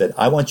 He said,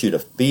 I want you to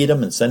feed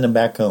them and send them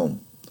back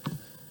home.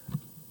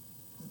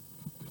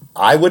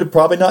 I would have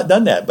probably not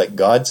done that, but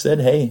God said,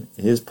 hey,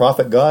 the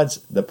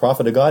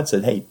prophet of God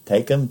said, hey,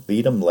 take them,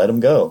 feed them, let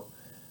them go.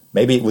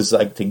 Maybe it was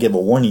like to give a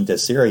warning to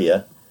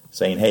Syria,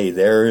 saying, hey,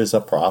 there is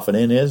a prophet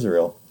in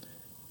Israel,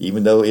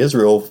 even though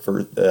Israel,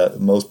 for the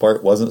most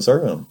part, wasn't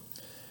serving them.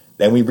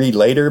 Then we read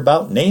later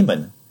about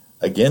Naaman.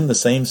 Again, the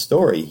same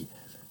story.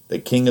 The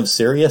king of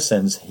Syria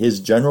sends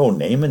his general,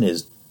 Naaman,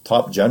 his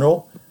top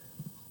general,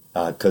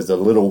 because the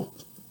little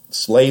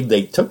slave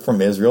they took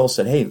from Israel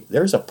said, hey,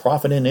 there's a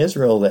prophet in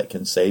Israel that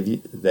can save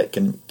you, that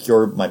can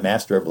cure my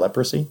master of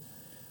leprosy.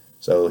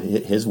 So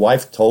his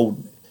wife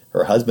told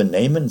her husband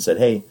Naaman, said,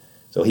 hey,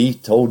 so he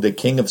told the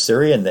king of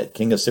Syria, and that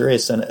king of Syria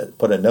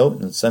put a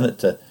note and sent it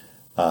to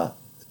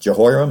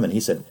Jehoram, and he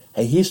said,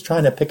 hey, he's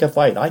trying to pick a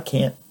fight. I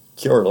can't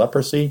cure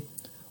leprosy.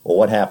 Well,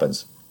 what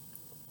happens?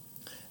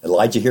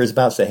 Elijah hears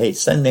about it, say, hey,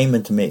 send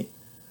Naaman to me.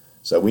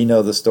 So we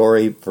know the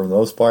story for the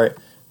most part.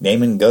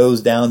 Naaman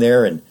goes down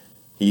there, and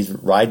he's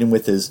riding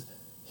with his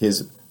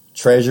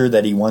treasure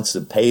that he wants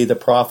to pay the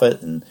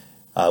prophet, and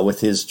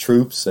with his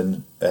troops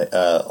and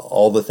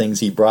all the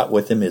things he brought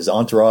with him, his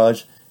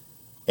entourage.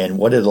 And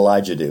what did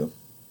Elijah do?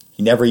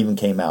 He never even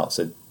came out.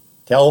 Said,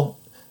 tell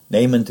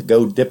Naaman to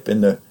go dip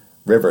in the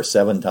river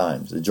 7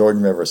 times, the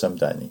Jordan River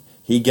sometime.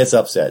 He gets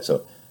upset.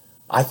 So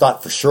I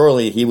thought for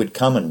surely he would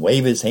come and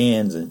wave his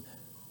hands and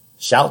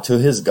shout to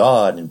his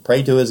God and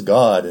pray to his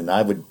God, and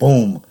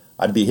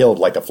I'd be healed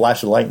like a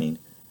flash of lightning.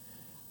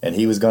 And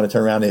he was going to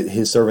turn around, and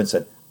his servant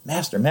said,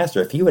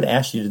 Master, if he would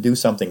ask you to do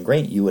something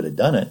great, you would have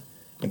done it.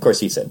 And of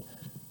course he said,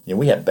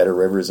 we have better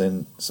rivers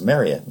in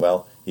Samaria.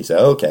 Well, he said,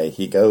 okay.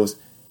 He goes,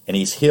 and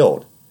he's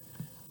healed.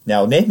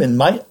 Now, Naaman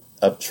might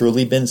have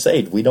truly been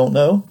saved. We don't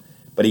know.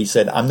 But he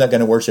said, I'm not going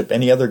to worship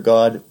any other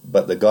God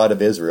but the God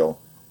of Israel.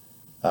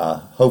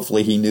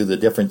 Hopefully he knew the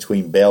difference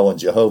between Baal and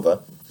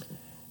Jehovah.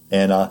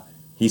 And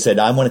he said,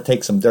 I want to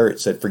take some dirt.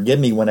 Said, forgive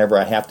me whenever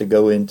I have to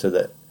go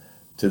into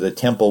the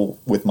temple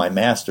with my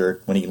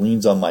master when he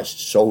leans on my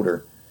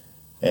shoulder.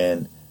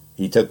 And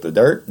he took the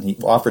dirt and he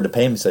offered to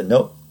pay him. He said,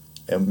 nope.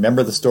 And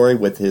remember the story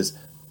with his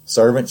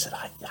servant? He said,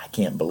 I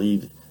can't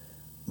believe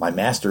my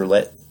master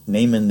let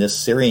Naaman, this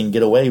Syrian,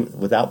 get away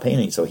without paying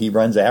him. So he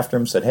runs after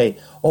him, said, hey,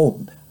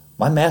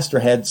 my master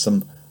had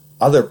some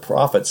other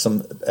prophets,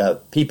 some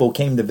people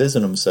came to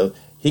visit him, so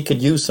he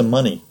could use some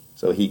money.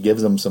 So he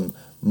gives them some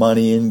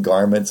money and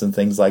garments and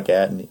things like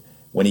that. And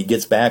when he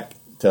gets back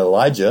to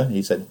Elijah,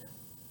 he said,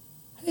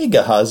 "Hey,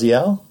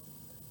 Gehaziel,"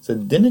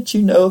 said, "didn't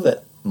you know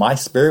that my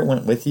spirit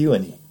went with you?"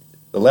 And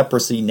the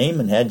leprosy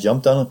Naaman had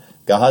jumped on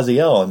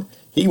Gehaziel, and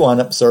he wound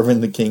up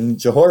serving the king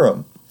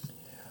Jehoram.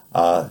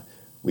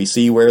 We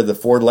see where the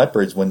four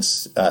lepers, when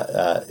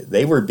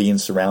they were being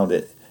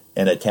surrounded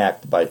and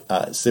attacked by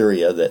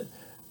Syria, that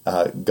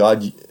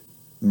God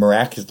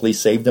miraculously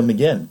saved them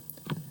again.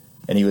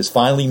 And he was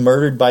finally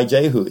murdered by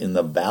Jehu in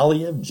the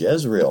valley of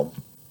Jezreel.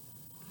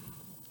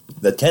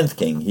 The 10th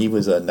king, he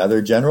was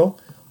another general,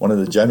 one of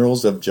the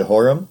generals of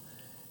Jehoram,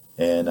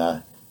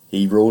 and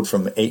he ruled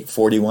from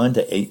 841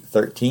 to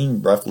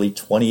 813, roughly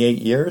 28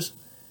 years.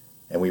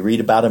 And we read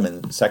about him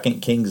in 2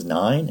 Kings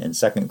 9 and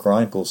 2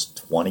 Chronicles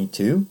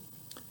 22.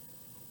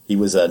 He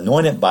was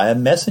anointed by a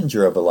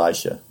messenger of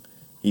Elisha.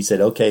 He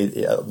said,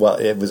 okay, well,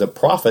 it was a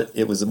prophet.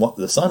 It was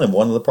the son of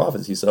one of the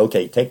prophets. He said,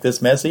 okay, take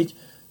this message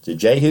to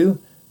Jehu.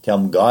 Tell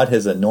him God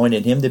has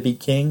anointed him to be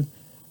king.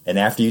 And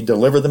after you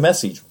deliver the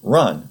message,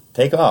 run,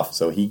 take off.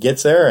 So he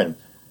gets there, and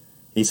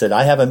he said,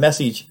 I have a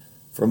message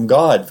from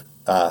God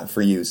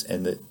for you.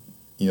 And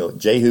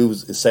Jehu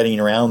is sitting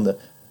around the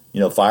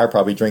fire,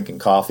 probably drinking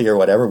coffee or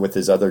whatever with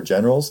his other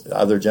generals. The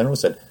other generals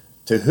said,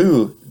 to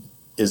who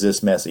is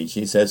this message?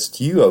 He says,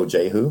 to you, O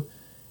Jehu.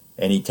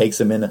 And he takes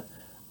him in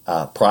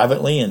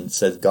privately and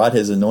says, God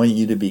has anointed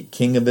you to be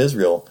king of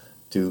Israel,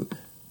 to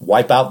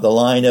wipe out the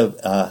line of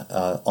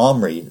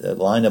Omri, the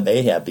line of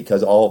Ahab,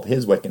 because of all of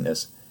his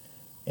wickedness.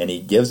 And he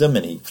gives them,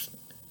 and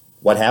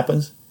what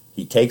happens?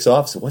 He takes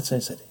off. So what's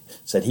that?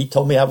 Said he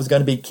told me I was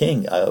going to be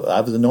king.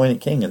 I was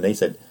anointed king. And they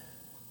said,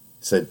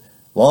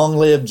 long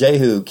live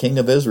Jehu, king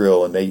of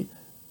Israel. And they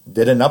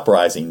did an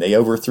uprising. They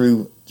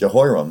overthrew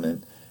Jehoram.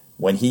 And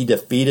when he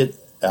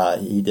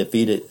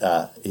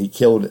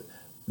killed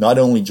not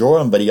only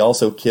Joram, but he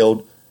also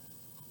killed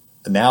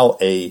now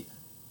a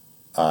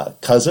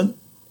cousin,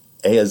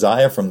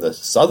 Ahaziah from the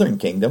southern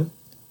kingdom,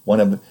 one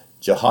of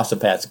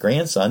Jehoshaphat's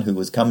grandson, who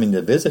was coming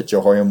to visit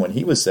Jehoram when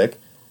he was sick.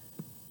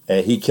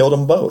 He killed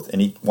them both,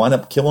 and he wound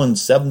up killing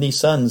 70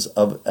 sons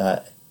of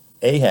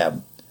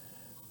Ahab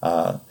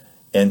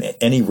and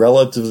any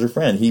relatives or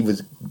friends. He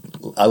was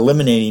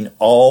eliminating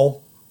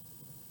all.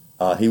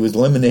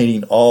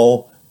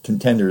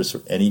 Contenders,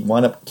 and he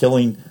wound up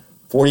killing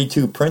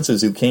 42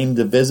 princes who came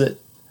to visit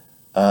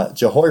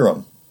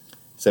Jehoram.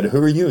 He said,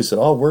 "Who are you?" He said,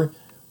 "Oh,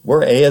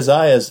 we're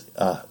Ahaziah's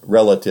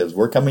relatives.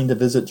 We're coming to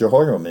visit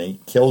Jehoram," and he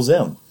kills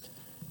them.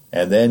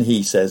 And then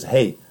he says,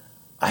 "Hey,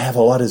 I have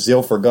a lot of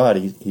zeal for God."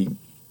 He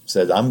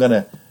said, "I'm going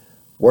to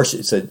worship."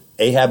 He said,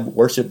 "Ahab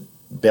worshiped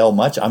Baal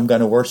much. I'm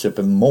going to worship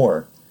him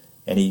more."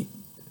 And he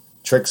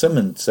tricks him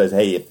and says,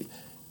 "Hey, if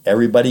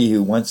everybody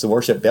who wants to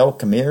worship Baal,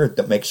 come here.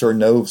 To make sure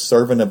no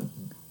servant of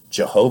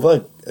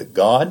Jehovah,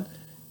 God,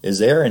 is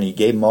there." And he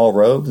gave them all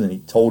robes, and he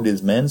told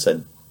his men,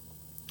 said,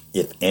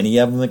 "If any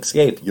of them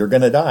escape, you're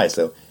going to die."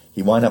 So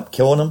he wound up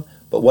killing them.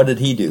 But what did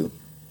he do?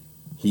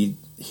 He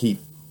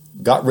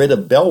got rid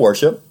of Baal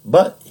worship,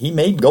 but he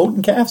made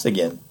golden calves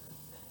again,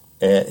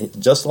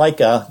 just like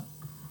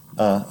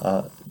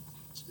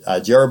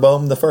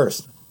Jeroboam the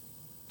first.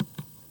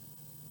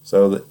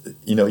 So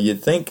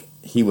you'd think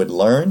he would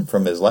learn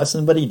from his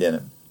lesson, but he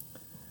didn't.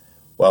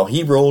 Well,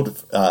 he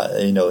ruled.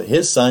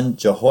 His son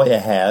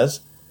Jehoahaz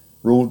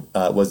ruled.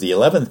 Was the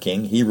 11th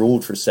king. He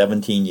ruled for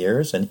 17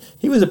 years, and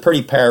he was a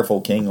pretty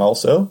powerful king.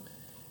 Also,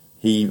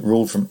 he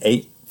ruled from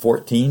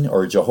 814,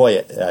 or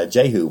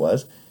Jehu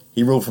was.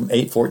 He ruled from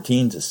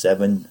 814 to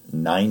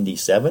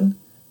 797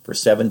 for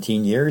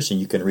 17 years, and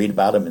you can read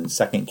about him in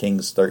 2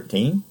 Kings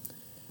 13.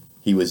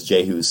 He was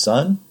Jehu's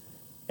son,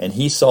 and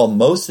he saw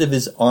most of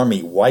his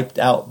army wiped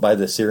out by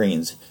the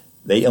Syrians.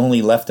 They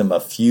only left him a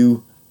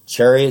few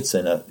chariots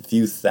and a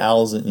few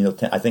thousand,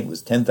 I think it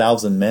was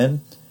 10,000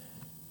 men.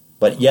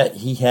 But yet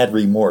he had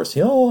remorse.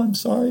 I'm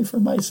sorry for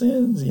my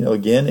sins.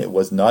 Again, it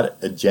was not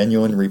a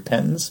genuine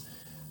repentance.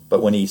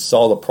 But when he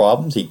saw the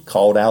problems, he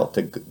called out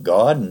to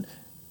God, and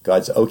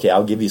God said, "Okay,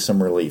 I'll give you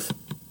some relief."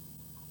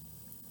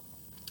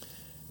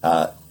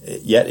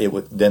 Yet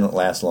it didn't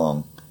last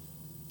long.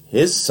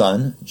 His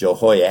son,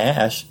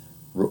 Jehoash,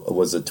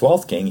 was the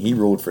 12th king. He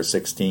ruled for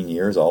 16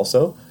 years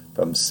also,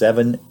 from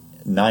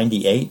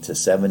 798 to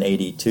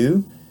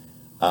 782.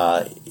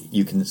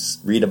 You can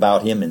read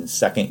about him in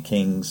 2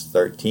 Kings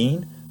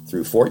 13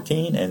 through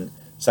 14 and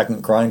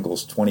 2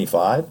 Chronicles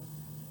 25.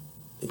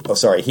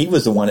 He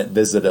was the one that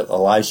visited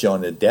Elisha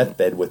on the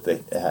deathbed with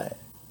the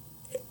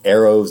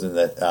arrows and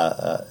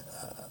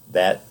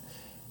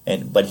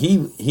but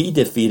he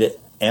defeated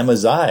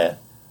Amaziah,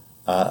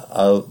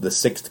 of the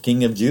 6th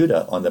king of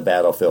Judah, on the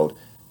battlefield.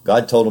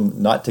 God told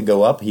him not to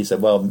go up. He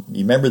said, "Well,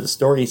 you remember the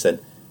story?" He said,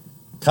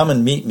 "Come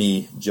and meet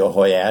me,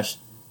 Jehoash."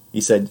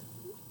 He said,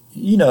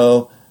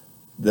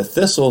 the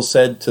thistle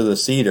said to the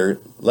cedar,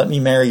 "Let me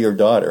marry your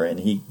daughter." And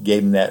he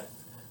gave him that,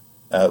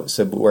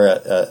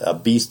 where a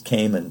beast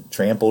came and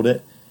trampled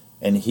it.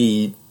 And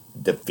he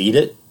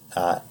defeated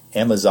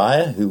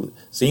Amaziah, who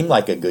seemed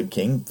like a good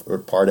king, or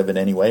part of it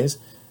anyways.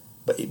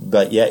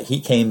 But yet he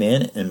came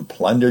in and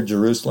plundered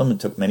Jerusalem and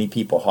took many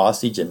people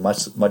hostage and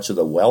much of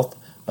the wealth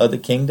of the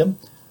kingdom.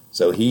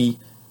 So he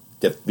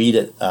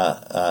defeated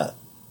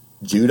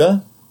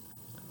Judah.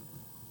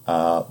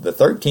 The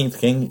 13th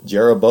king,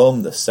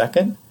 Jeroboam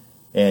II,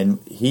 and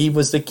he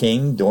was the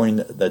king during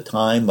the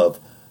time of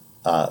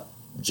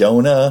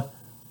Jonah,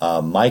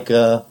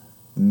 Micah,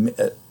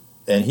 and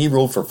he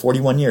ruled for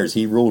 41 years.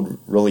 He ruled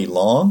really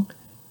long.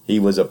 He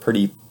was a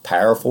pretty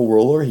powerful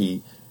ruler.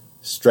 He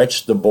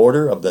stretched the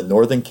border of the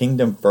northern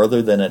kingdom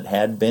further than it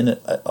had been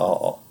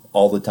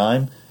all the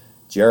time.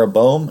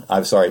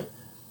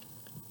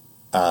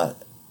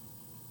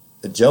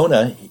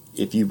 Jonah,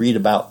 if you read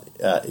about,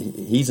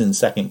 he's in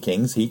 2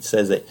 Kings, he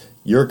says that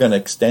you're going to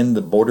extend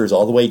the borders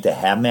all the way to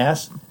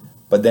Hamas,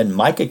 but then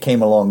Micah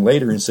came along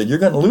later and said, you're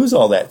going to lose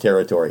all that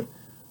territory.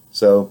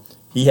 So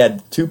he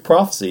had two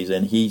prophecies,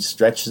 and he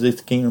stretched his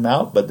kingdom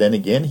out, but then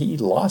again, he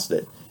lost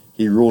it.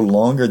 He ruled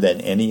longer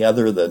than any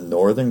other of the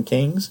northern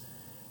kings,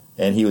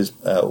 and he was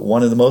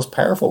one of the most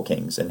powerful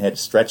kings and had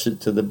stretched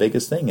it to the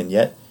biggest thing, and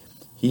yet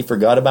he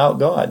forgot about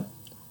God.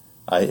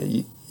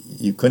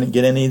 You couldn't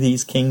get any of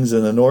these kings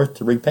in the north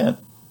to repent.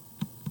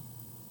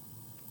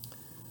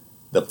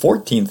 The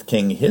 14th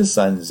king, his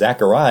son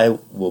Zechariah,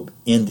 will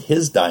end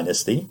his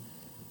dynasty.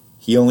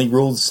 He only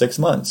ruled 6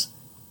 months,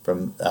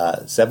 from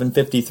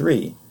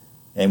 753,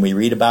 and we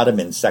read about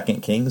him in 2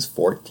 Kings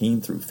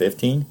 14 through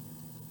 15.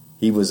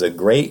 He was a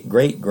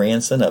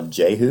great-great-grandson of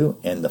Jehu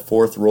and the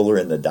fourth ruler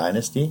in the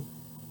dynasty.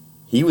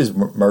 He was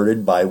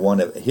murdered by one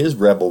of his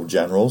rebel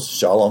generals,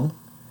 Shallum,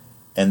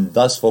 and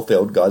thus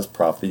fulfilled God's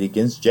prophecy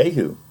against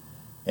Jehu.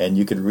 And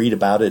you could read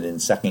about it in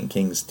 2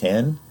 Kings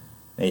 10,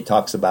 and he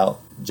talks about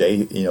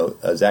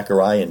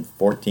Zechariah in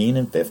 14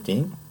 and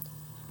 15.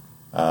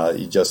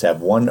 You just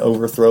have one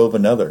overthrow of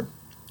another.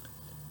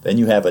 Then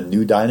you have a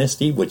new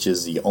dynasty, which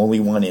is the only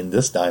one in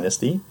this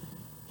dynasty.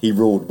 He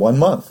ruled 1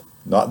 month,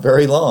 not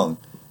very long,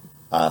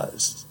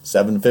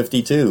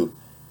 752.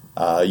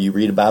 You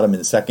read about him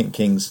in 2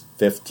 Kings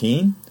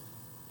 15.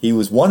 He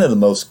was one of the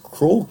most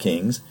cruel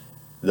kings.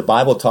 The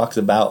Bible talks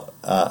about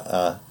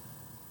I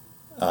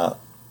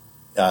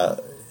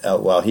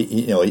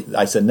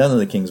said none of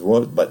the kings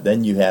were, but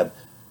then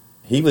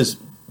he was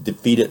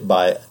defeated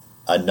by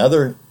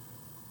another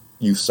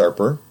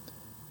usurper,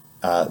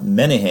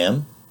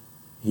 Menahem.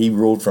 He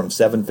ruled from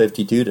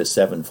 752 to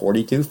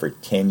 742 for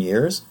 10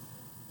 years.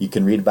 You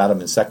can read about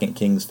him in 2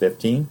 Kings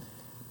 15.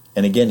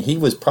 And again, he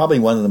was probably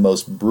one of the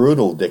most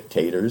brutal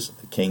dictators,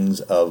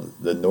 kings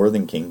of the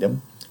northern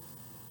kingdom.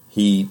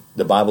 The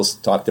Bible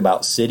talked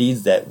about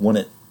cities that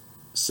wouldn't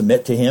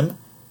submit to him,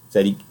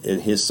 that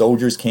his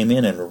soldiers came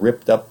in and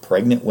ripped up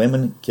pregnant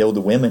women, killed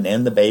the women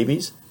and the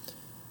babies.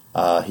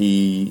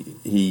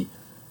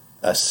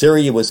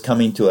 Assyria was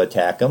coming to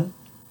attack him,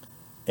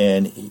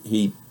 and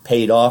he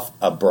paid off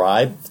a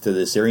bribe to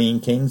the Assyrian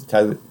kings,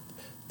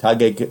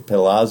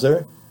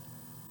 Tiglath-Pileser,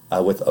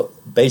 with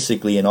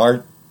basically in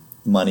our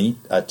money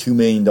a $2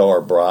 million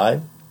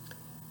bribe.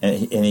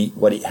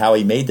 And how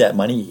he made that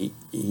money,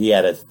 he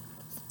had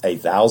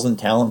 1,000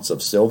 talents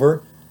of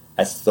silver,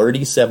 that's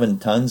 37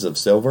 tons of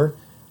silver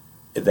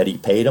that he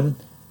paid him,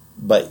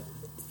 but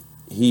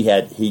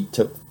he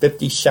took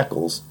 50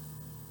 shekels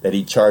that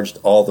he charged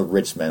all the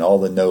rich men, all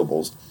the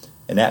nobles,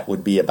 and that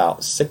would be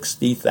about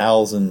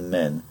 60,000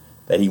 men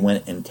that he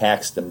went and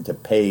taxed them to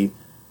pay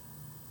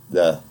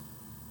the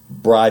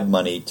bribe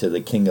money to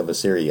the king of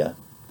Assyria.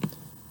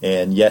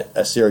 And yet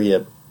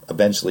Assyria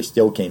eventually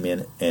still came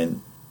in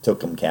and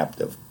took him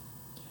captive.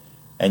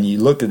 And you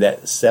look at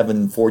that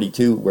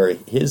 742 where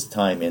his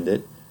time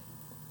ended,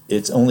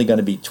 it's only going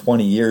to be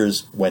 20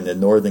 years when the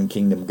northern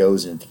kingdom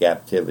goes into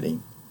captivity.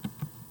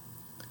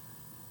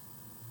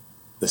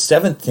 The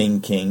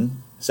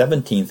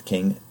 17th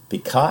king,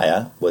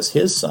 Pekahiah, was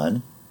his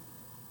son.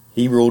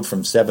 He ruled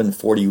from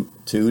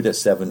 742 to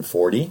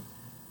 740,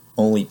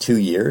 only 2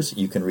 years.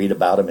 You can read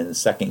about him in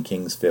 2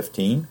 Kings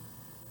 15.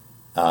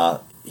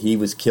 He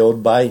was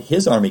killed by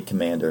his army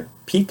commander,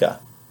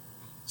 Pekah.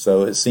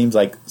 So it seems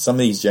like some of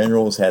these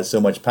generals had so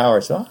much power.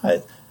 So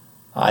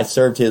I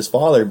served his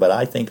father, but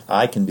I think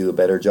I can do a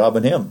better job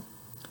than him.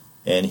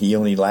 And he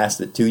only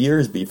lasted 2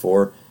 years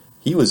before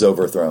he was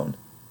overthrown.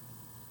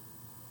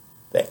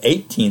 The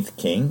 18th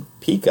king,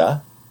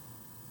 Pekah,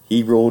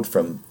 he ruled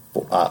from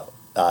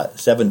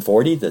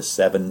 740 to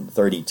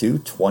 732,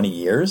 20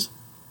 years.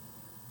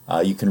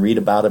 You can read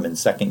about him in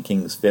 2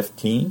 Kings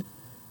 15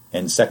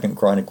 and 2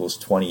 Chronicles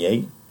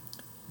 28.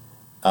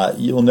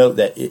 You'll note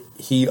that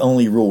he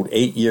only ruled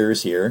 8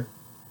 years here.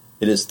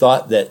 It is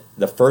thought that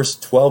the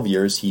first 12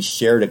 years he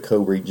shared a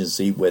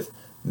co-regency with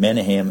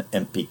Menahem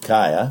and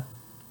Pekahiah,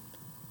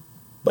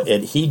 but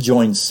he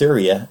joined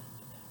Syria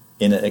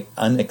in an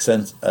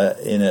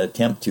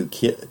attempt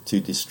to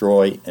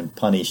destroy and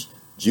punish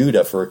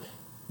Judah for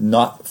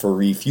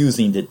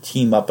refusing to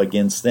team up with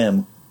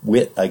them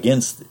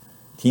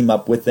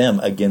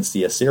against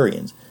the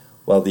Assyrians.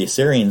 Well, the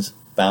Assyrians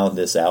found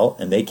this out,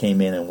 and they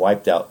came in and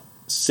wiped out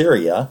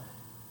Syria,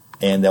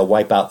 and they'll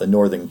wipe out the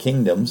northern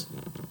kingdoms,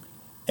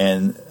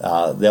 and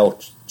they'll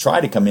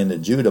try to come into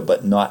Judah,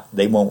 but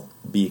they won't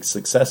be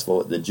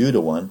successful at the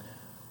Judah one.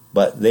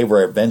 But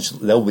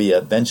they'll be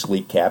eventually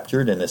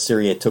captured, and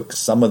Assyria took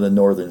some of the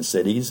northern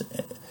cities,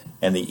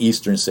 and the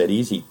eastern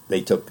cities.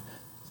 They took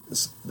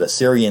the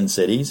Syrian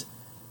cities,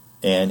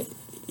 and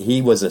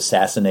he was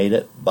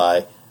assassinated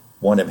by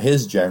one of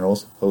his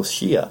generals,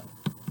 Hoshea.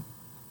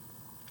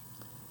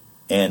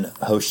 And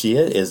Hoshea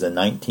is the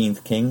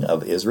 19th king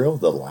of Israel,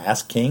 the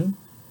last king.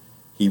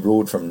 He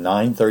ruled from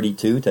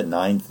 942 to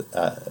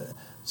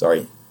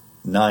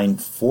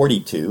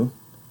 942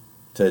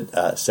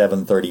 to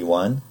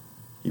 731.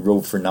 He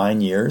ruled for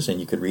 9 years, and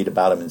you could read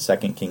about him in 2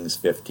 Kings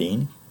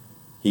 15.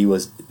 He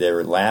was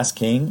their last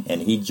king,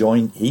 and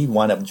he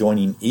wound up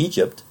joining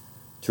Egypt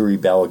to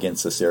rebel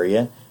against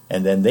Assyria,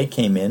 and then they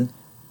came in.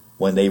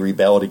 When they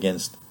rebelled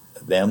against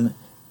them,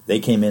 they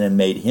came in and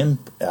made him,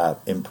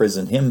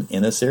 imprisoned him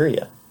in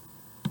Assyria.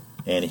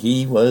 And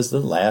he was the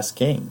last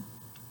king.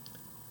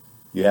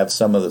 You have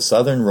some of the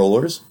southern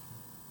rulers.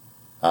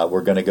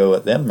 We're going to go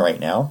at them right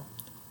now.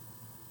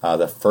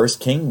 The first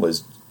king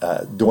was,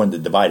 during the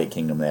divided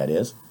kingdom that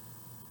is,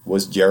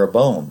 was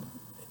Jeroboam.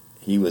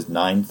 He was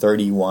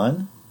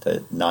 931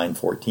 to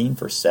 914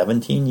 for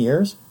 17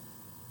 years.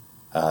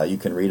 You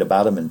can read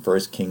about him in 1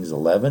 Kings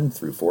 11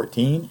 through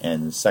 14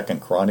 and 2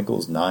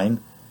 Chronicles 9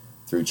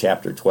 through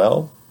chapter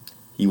 12.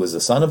 He was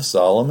the son of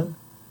Solomon.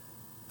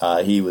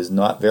 He was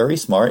not very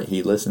smart.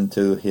 He listened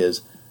to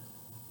his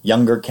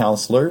younger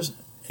counselors,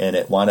 and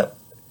it wound up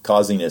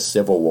causing a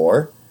civil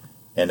war,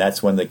 and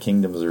that's when the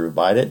kingdoms were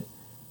divided.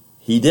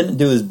 He didn't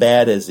do as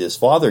bad as his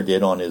father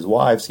did on his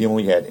wives. He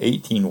only had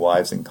 18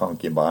 wives and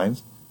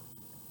concubines.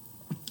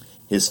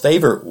 His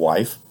favorite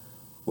wife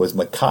was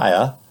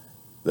Micaiah,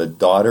 the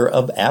daughter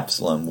of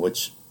Absalom,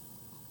 which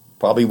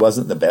probably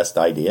wasn't the best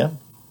idea.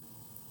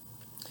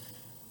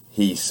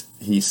 He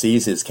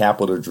sees his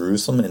capital,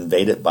 Jerusalem,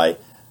 invaded by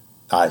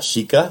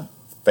Shika,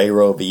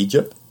 Pharaoh of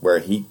Egypt, where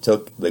he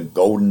took the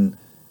golden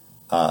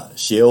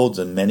shields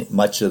and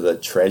much of the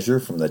treasure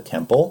from the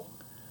temple.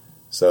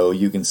 So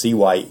you can see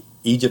why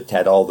Egypt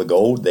had all the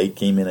gold. They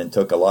came in and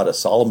took a lot of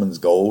Solomon's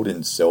gold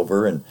and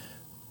silver and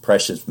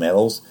precious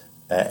metals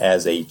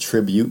as a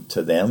tribute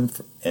to them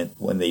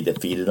when they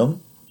defeated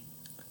them.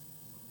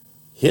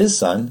 His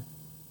son,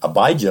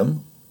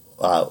 Abijam,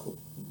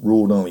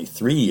 ruled only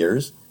 3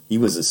 years. He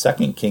was the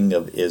second king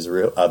of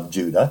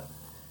Judah.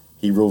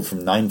 He ruled from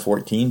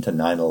 914 to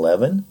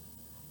 911.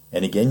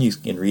 And again, you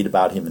can read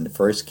about him in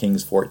 1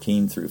 Kings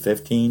 14 through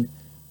 15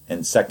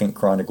 and 2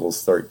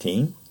 Chronicles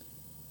 13.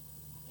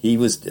 He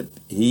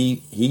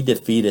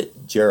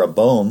defeated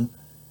Jeroboam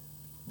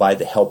by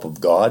the help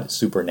of God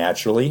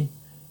supernaturally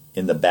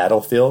in the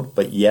battlefield,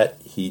 but yet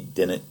he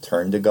didn't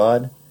turn to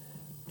God.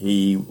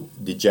 He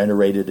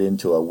degenerated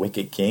into a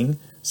wicked king.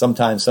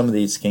 Sometimes some of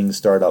these kings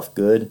start off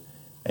good,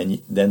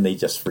 and then they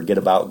just forget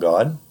about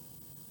God.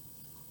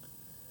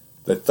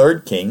 The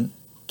third king,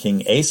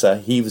 King Asa,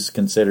 he was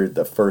considered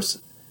the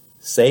first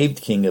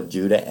saved king of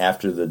Judah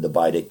after the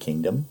divided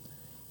kingdom.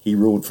 He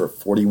ruled for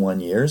 41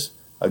 years,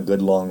 a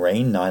good long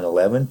reign,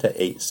 911 to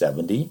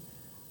 870.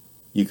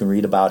 You can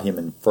read about him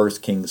in 1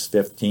 Kings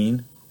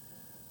 15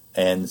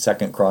 and 2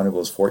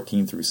 Chronicles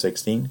 14 through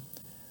 16.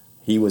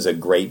 He was a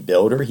great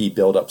builder. He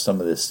built up some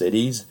of the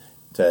cities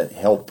to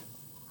help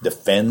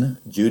defend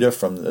Judah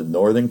from the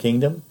northern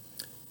kingdom.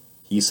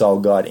 He saw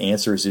God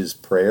answers his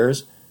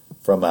prayers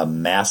from a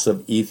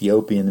massive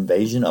Ethiopian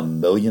invasion, 1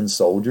 million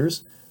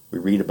soldiers. We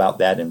read about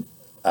that in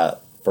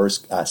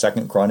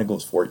 2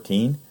 Chronicles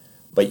 14.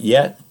 But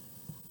yet,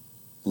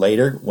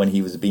 later, when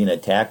he was being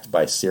attacked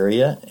by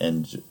Syria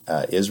and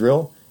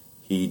Israel,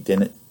 he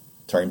didn't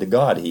turn to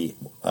God.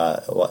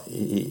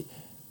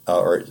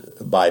 Or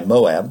by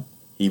Moab,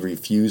 he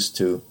refused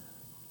to.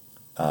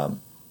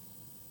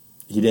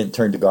 He didn't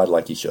turn to God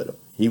like he should have.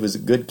 He was a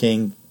good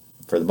king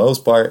for the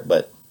most part,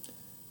 but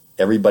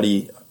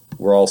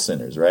we're all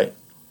sinners, right?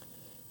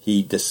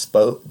 He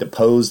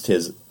deposed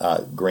his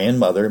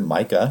grandmother,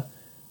 Micah,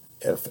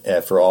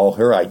 for all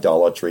her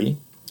idolatry.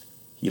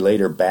 He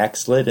later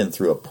backslid and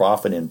threw a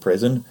prophet in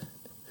prison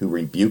who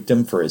rebuked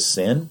him for his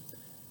sin.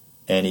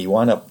 And he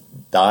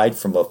died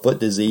from a foot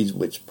disease,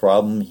 which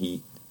problem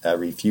he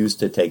refused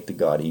to take to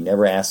God. He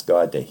never asked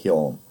God to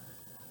heal him.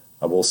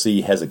 We'll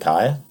see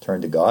Hezekiah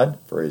turn to God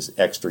for his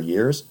extra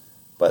years,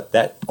 but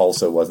that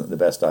also wasn't the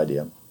best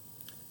idea.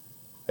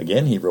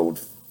 Again, he ruled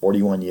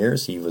 41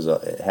 years. He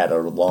had a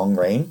long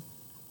reign.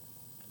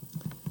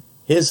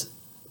 His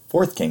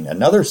fourth king,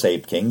 another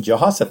saved king,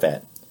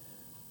 Jehoshaphat.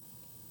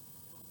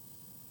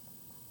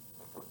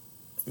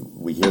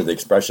 We hear the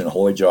expression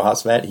Holy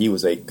Jehoshaphat. He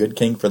was a good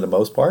king for the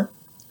most part.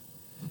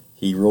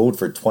 He ruled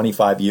for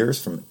 25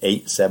 years from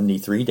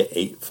 873 to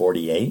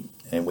 848,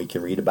 and we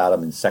can read about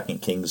him in 2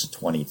 Kings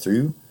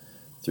 22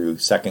 through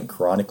 2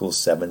 Chronicles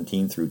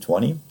 17 through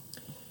 20.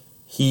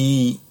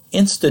 He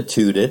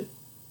instituted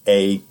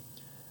a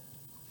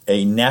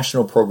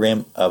national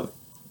program of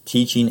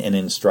teaching and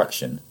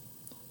instruction.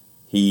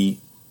 He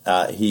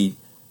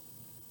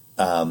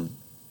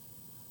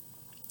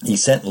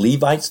sent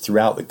Levites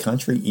throughout the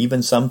country,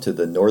 even some to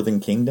the northern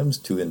kingdoms,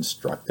 to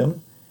instruct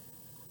them.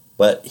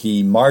 But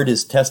he marred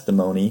his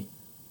testimony.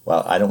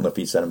 Well, I don't know if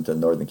he sent them to the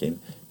northern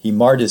kingdom. He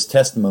marred his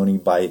testimony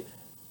by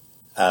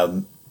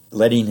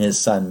letting his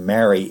son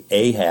marry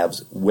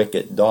Ahab's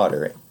wicked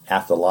daughter,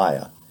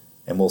 Athaliah.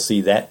 And we'll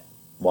see that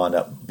wound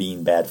up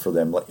being bad for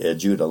them,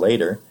 Judah,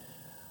 later.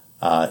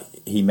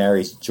 He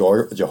marries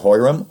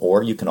Jehoram,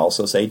 or you can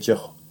also say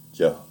Joram.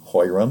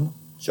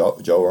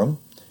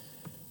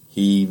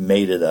 He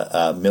made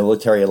a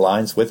military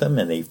alliance with him,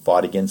 and they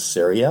fought against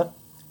Syria.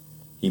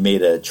 He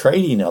made a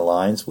trading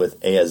alliance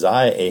with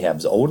Ahaziah,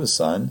 Ahab's oldest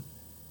son,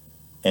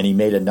 and he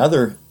made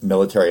another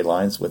military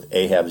alliance with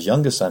Ahab's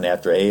youngest son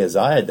after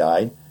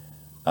Ahaziah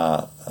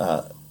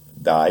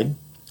died.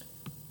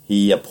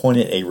 He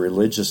appointed a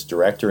religious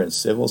director and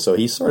civil, so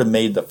he sort of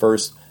made the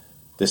first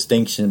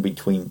distinction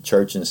between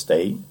church and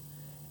state.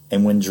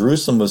 And when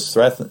Jerusalem was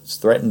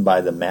threatened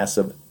by the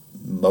massive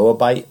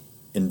Moabite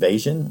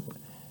invasion,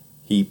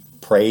 he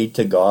prayed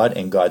to God,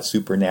 and God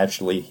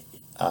supernaturally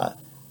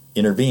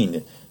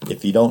intervened.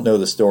 If you don't know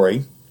the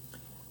story,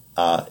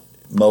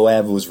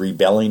 Moab was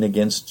rebelling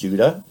against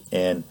Judah,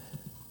 and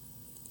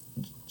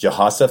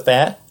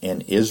Jehoshaphat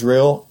and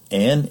Israel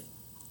and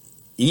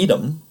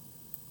Edom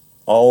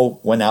all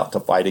went out to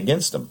fight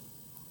against him.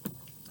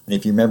 And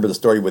if you remember the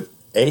story with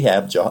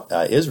Ahab,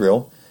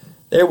 Israel,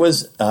 there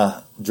was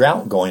a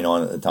drought going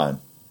on at the time.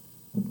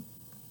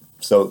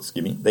 So,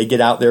 they get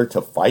out there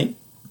to fight,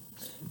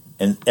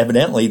 and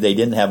evidently they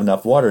didn't have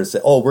enough water to say,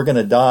 we're going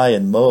to die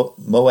and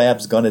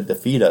Moab's going to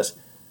defeat us.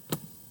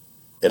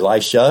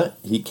 Elisha,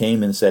 he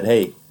came and said,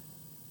 hey,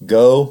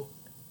 go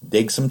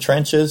dig some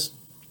trenches,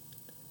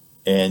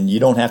 and you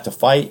don't have to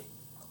fight.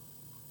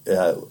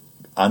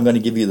 I'm going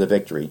to give you the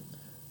victory.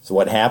 So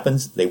what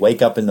happens? They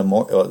wake up in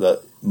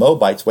the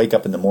Moabites wake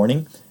up in the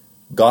morning.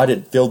 God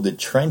had filled the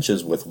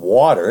trenches with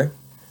water,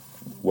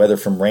 whether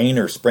from rain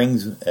or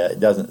springs, it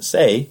doesn't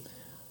say.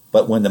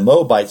 But when the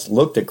Moabites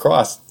looked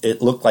across,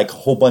 it looked like a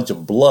whole bunch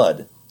of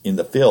blood in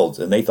the fields.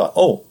 And they thought,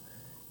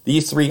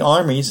 these three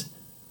armies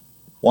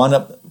wound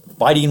up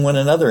fighting one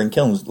another and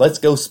killing them. Let's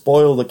go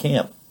spoil the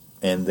camp.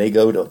 And they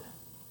go to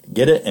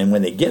get it. And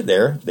when they get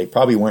there, they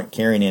probably weren't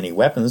carrying any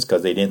weapons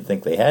because they didn't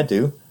think they had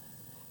to.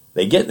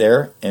 They get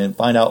there and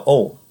find out,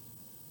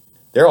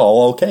 they're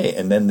all okay.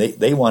 And then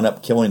they wound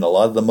up killing a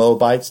lot of the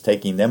Moabites,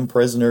 taking them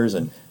prisoners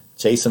and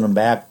chasing them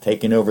back,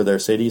 taking over their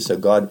cities. So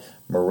God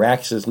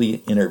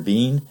miraculously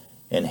intervened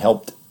and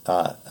helped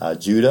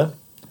Judah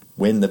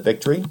win the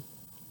victory.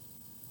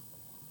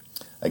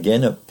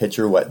 Again, a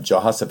picture of what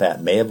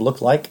Jehoshaphat may have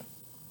looked like.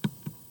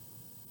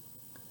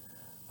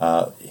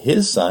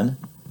 His son,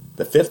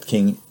 the fifth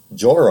king,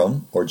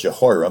 Joram, or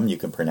Jehoram, you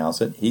can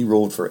pronounce it, he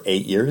ruled for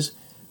 8 years,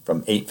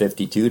 from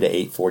 852 to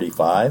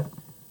 845.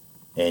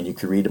 And you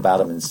can read about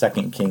him in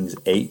 2 Kings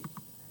 8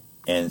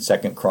 and 2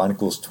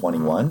 Chronicles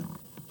 21.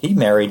 He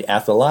married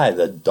Athaliah,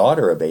 the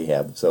daughter of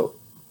Ahab. So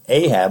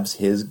Ahab's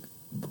his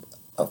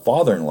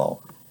father-in-law.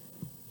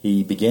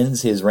 He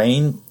begins his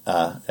reign,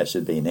 that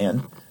should be an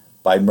end,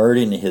 by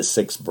murdering his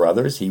 6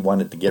 brothers. He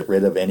wanted to get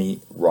rid of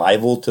any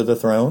rival to the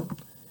throne.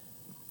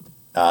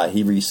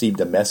 He received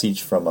a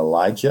message from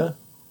Elijah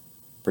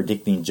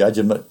predicting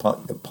judgment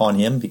upon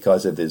him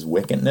because of his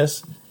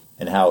wickedness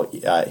and how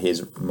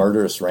his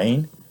murderous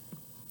reign.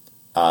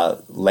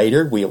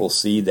 Later, we will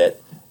see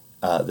that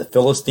the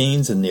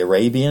Philistines and the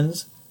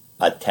Arabians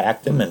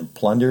attacked him and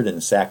plundered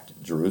and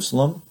sacked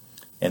Jerusalem.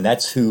 And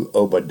that's who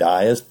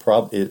Obadiah is,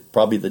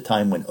 probably the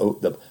time when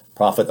the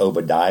prophet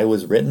Obadiah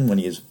was written, when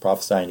he was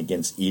prophesying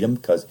against Edom,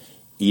 because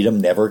Edom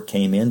never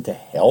came in to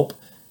help.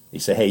 They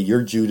say, hey,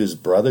 you're Judah's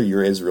brother,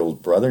 you're Israel's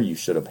brother, you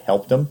should have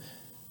helped him.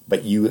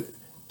 But you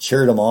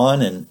cheered him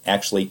on and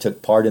actually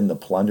took part in the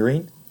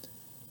plundering.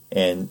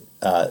 And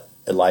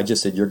Elijah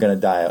said, you're going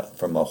to die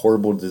from a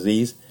horrible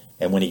disease.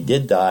 And when he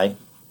did die,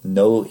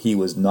 no, he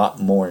was not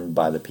mourned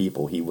by the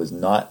people. He was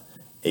not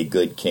a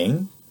good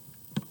king.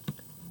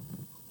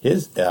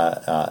 His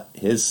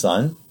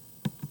son,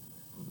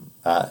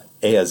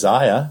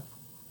 Ahaziah,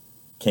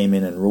 came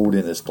in and ruled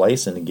in his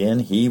place. And again,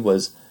 he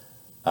was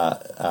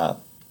the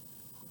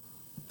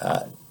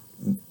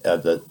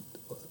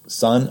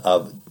son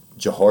of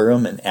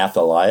Jehoram and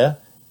Athaliah,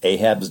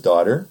 Ahab's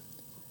daughter.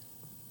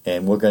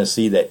 And we're going to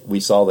see that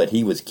we saw that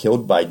he was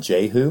killed by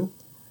Jehu.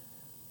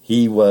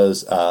 He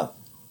was,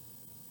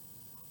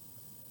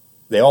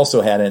 they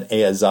also had an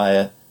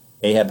Ahaziah.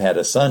 Ahab had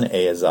a son,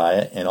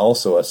 Ahaziah, and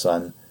also a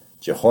son,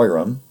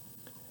 Jehoram.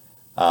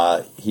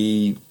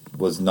 He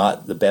was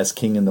not the best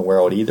king in the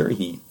world either.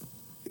 He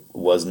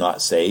was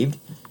not saved.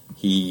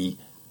 He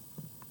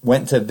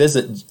went to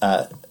visit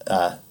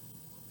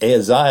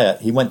Ahaziah.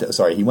 He went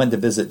to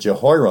visit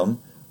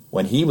Jehoram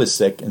when he was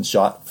sick and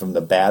shot from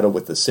the battle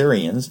with the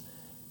Syrians.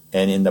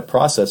 And in the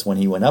process, when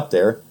he went up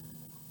there,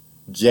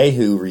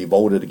 Jehu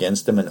revolted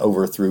against him and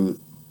overthrew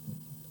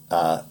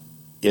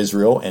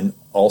Israel and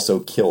also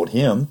killed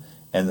him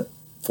and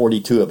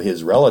 42 of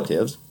his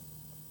relatives.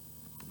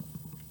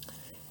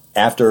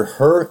 After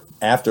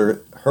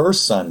her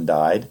son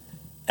died,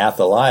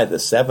 Athaliah, the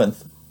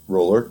 7th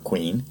ruler,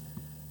 queen,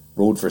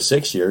 ruled for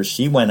 6 years.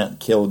 She went and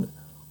killed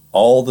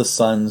all the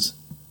sons,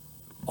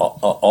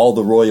 all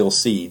the royal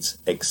seeds,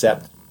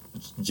 except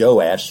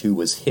Joash, who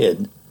was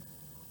hid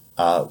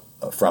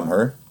from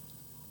her.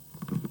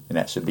 and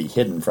that should be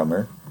hidden from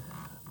her.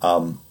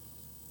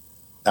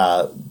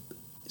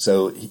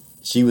 So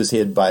he was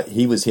hid by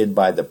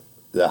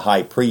the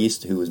high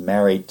priest, who was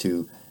married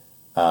to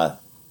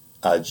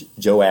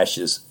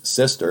Joash's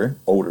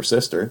older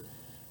sister,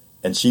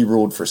 and she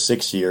ruled for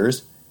 6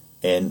 years,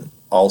 and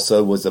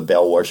also was a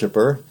Baal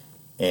worshiper.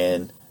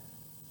 And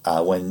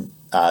when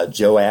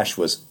Joash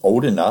was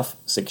old enough,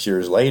 6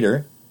 years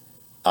later,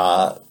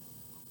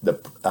 the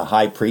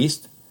high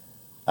priest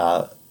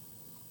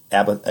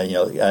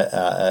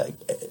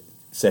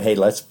said, "Hey,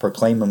 let's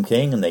proclaim him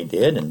king," and they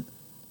did. And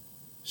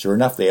sure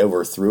enough, they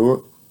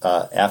overthrew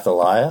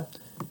Athaliah.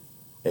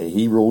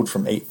 He ruled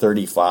from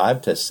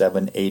 835 to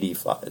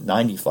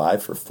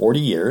 795 for 40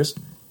 years,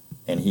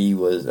 and he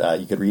was.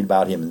 You could read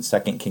about him in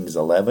 2 Kings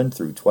 11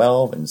 through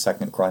 12 and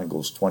 2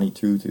 Chronicles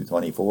 22 through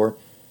 24.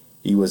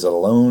 He was a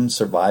lone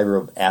survivor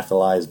of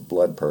Athaliah's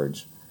blood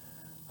purge.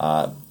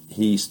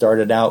 He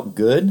started out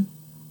good,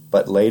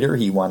 but later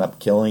he wound up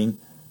killing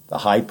the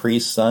high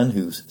priest's son,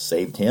 who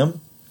saved him,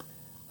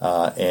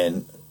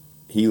 and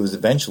he was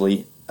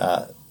eventually.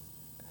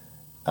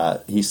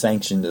 He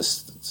sanctioned the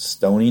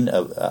stoning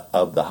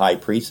of the high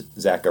priest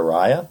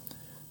Zechariah,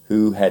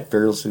 who had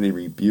fearlessly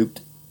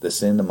rebuked the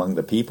sin among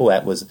the people.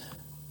 That was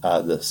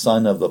the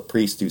son of the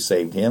priest who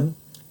saved him,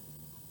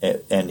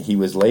 and he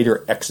was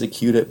later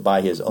executed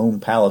by his own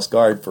palace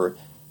guard for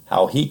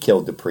how he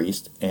killed the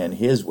priest and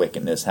his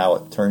wickedness. How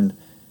it turned,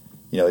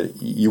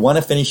 you want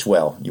to finish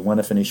well. You want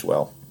to finish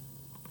well.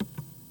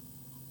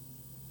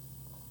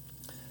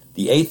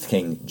 The 8th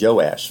king,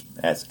 Joash,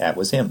 that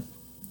was him,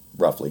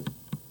 roughly.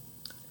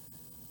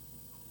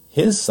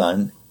 His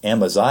son,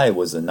 Amaziah,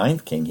 was the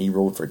 9th king. He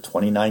ruled for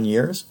 29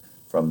 years,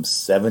 from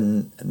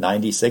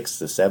 796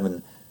 to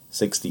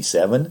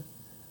 767.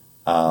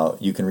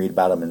 You can read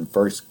about him in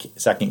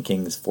 2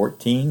 Kings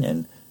 14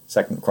 and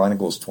 2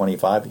 Chronicles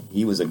 25.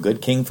 He was a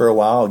good king for a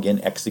while,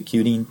 again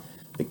executing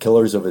the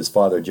killers of his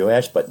father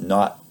Joash, but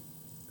not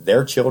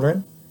their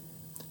children.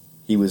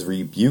 He was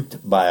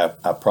rebuked by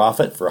a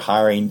prophet for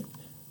hiring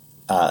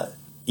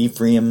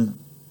Ephraim,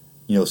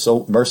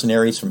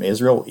 mercenaries from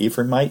Israel,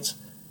 Ephraimites.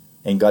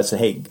 And God said,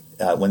 hey,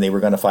 when they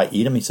were going to fight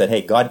Edom, he said,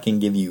 hey, God can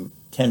give you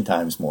 10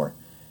 times more.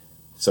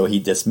 So he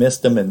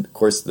dismissed them, and of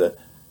course the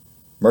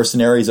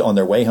mercenaries on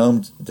their way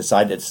home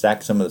decided to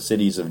sack some of the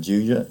cities of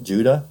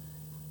Judah.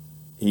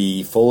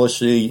 He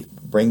foolishly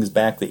brings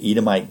back the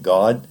Edomite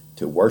god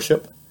to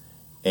worship,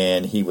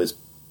 and he was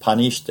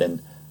punished,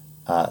 and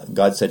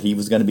God said he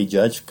was going to be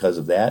judged because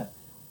of that.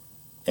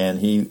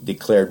 And he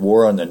declared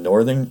war on the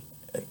northern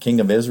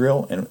king of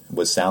Israel and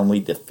was soundly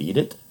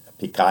defeated,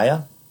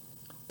 Pekahiah.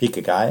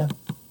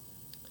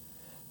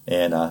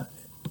 And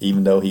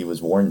even though he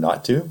was warned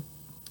not to.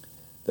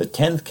 The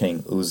 10th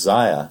king,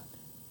 Uzziah,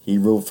 he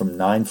ruled from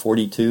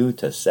 942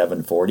 to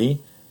 740.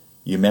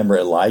 You remember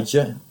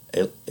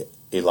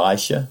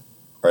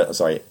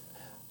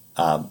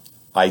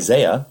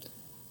Isaiah.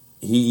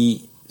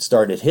 He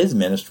started his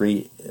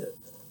ministry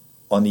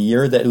on the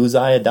year that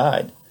Uzziah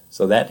died.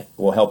 So that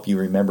will help you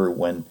remember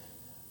when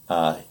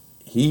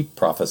he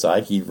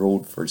prophesied. He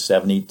ruled for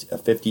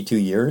 52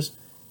 years.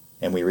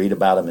 And we read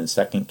about him in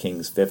 2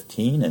 Kings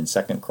 15 and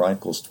 2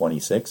 Chronicles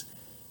 26.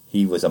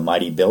 He was a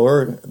mighty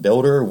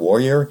builder,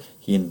 warrior.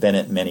 He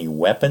invented many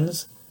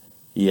weapons.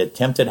 He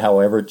attempted,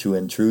 however, to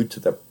intrude to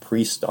the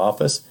priest's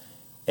office,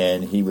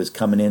 and he was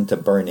coming in to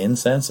burn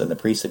incense, and the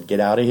priest said,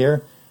 "Get out of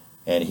here."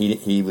 And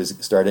he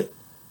started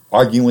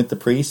arguing with the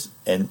priest,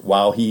 and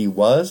while he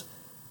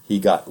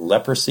got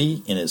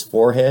leprosy in his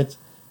forehead,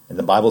 and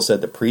the Bible said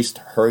the priest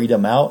hurried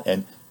him out,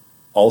 and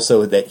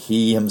also that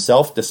he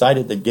himself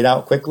decided to get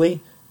out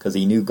quickly, because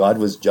he knew God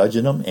was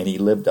judging him, and he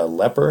lived a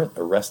leper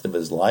the rest of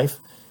his life,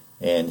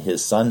 and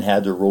his son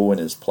had to rule in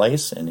his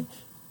place. And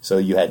so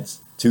you had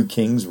 2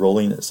 kings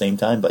ruling at the same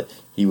time, but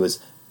he was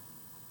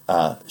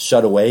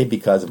shut away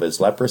because of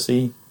his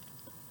leprosy.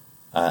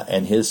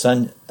 And his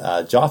son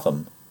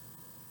Jotham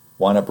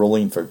wound up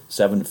ruling for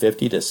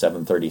 750 to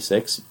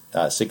 736,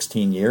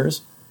 16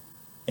 years.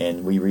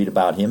 And we read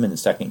about him in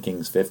 2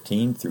 Kings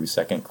 15 through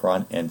 2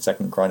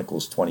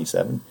 Chronicles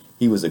 27.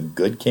 He was a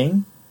good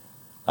king.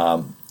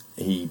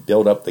 He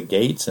built up the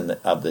gates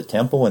of the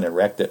temple and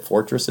erected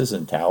fortresses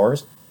and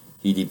towers.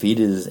 He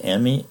defeated his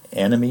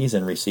enemies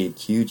and received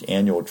huge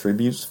annual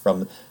tributes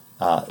from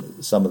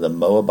some of the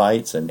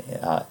Moabites and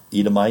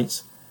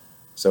Edomites.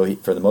 So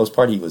for the most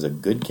part, he was a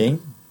good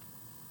king.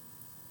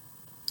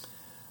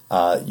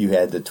 You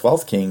had the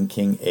 12th king,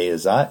 King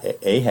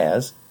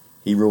Ahaz.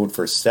 He ruled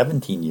for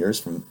 17 years,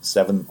 from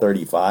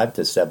 735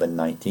 to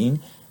 719.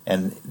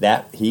 And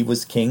that he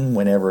was king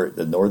whenever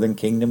the northern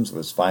kingdoms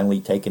was finally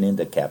taken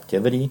into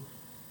captivity.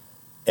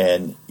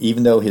 And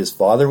even though his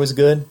father was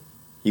good,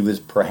 he was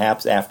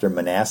perhaps, after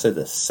Manasseh,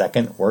 the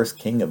second worst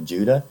king of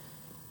Judah.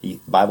 The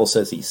Bible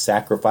says he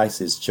sacrificed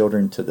his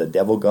children to the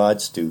devil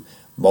gods, to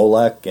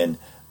Molech and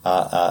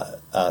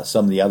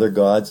some of the other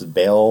gods,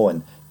 Baal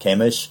and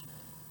Chemosh.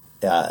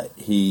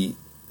 He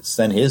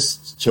sent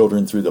his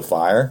children through the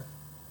fire.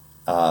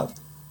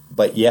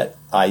 But yet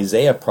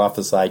Isaiah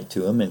prophesied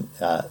to him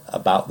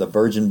about the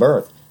virgin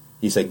birth.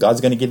 he said,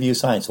 God's going to give you a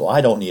sign. So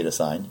I don't need a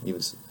sign. He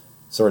was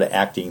sort of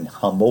acting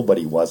humble, but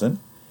he wasn't.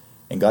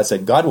 And God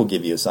said, God will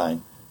give you a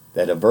sign,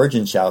 that a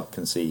virgin shall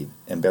conceive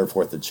and bear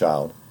forth a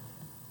child.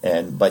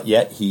 But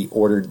yet he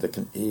ordered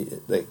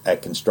the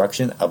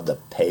construction of the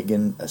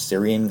pagan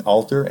Assyrian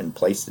altar and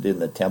placed it in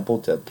the temple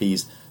to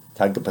appease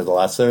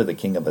Tiglath-Pileser, the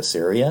king of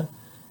Assyria.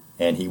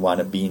 And he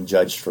wound up being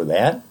judged for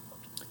that.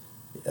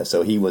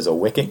 So he was a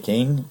wicked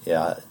king.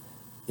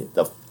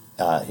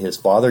 His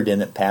father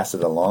didn't pass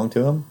it along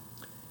to him.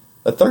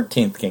 The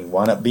 13th king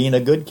wound up being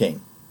a good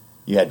king.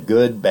 You had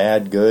good,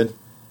 bad, good.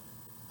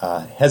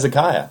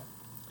 Hezekiah.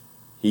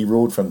 He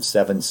ruled from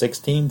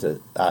 716 to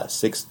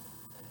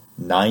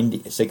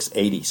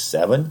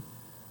 687,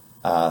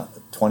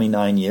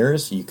 29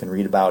 years. You can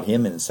read about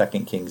him in 2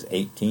 Kings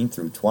 18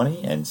 through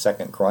 20 and 2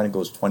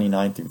 Chronicles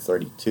 29 through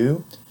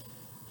 32.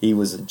 He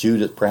was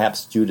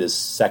perhaps Judah's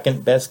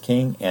second best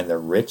king and the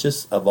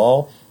richest of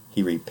all.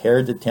 He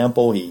repaired the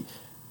temple. He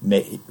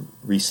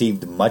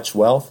received much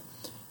wealth.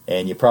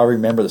 And you probably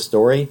remember the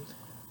story.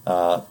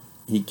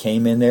 He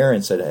came in there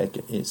and said,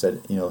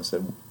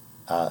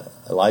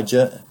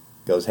 Elijah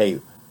goes, hey,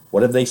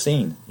 what have they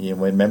seen? You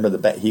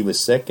remember he was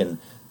sick, and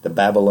the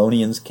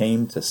Babylonians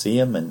came to see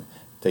him and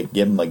to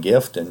give him a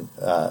gift. And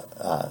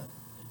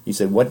he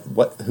said,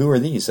 who are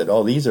these? He said,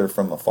 oh, these are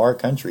from a far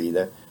country.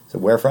 They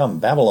said, where from?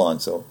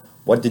 Babylon. So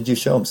what did you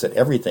show him? He said,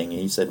 everything.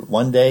 And he said,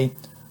 one day,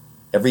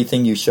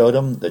 everything you showed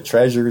him, the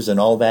treasures and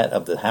all that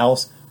of the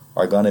house,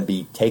 are going to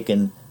be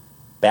taken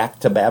back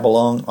to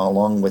Babylon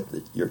along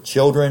with your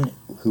children,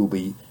 who will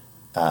be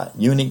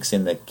eunuchs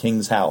in the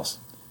king's house.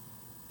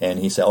 And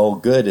he said, oh,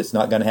 good, it's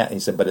not going to happen. He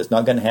said, but it's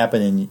not going to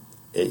happen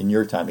in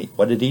your time.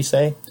 What did he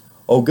say?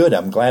 Oh, good,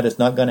 I'm glad it's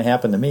not going to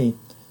happen to me.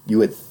 You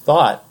had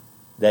thought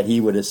that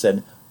he would have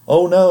said,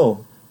 oh,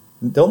 no,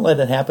 don't let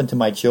it happen to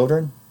my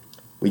children.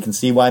 We can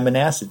see why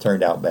Manasseh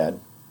turned out bad.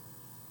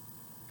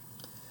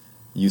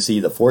 You see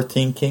the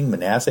 14th king,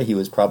 Manasseh, he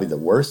was probably the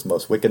worst,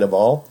 most wicked of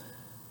all.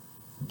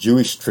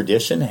 Jewish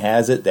tradition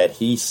has it that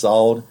he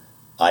sawed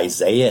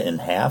Isaiah in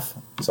half.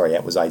 Sorry,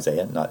 that was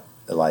Isaiah, not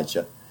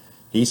Elijah.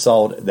 He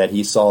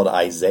sawed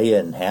Isaiah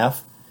in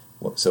half.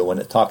 So when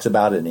it talks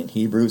about it in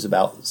Hebrews,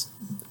 about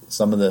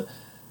some of the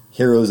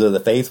heroes of the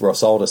faith were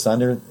sawed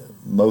asunder,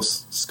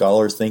 most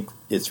scholars think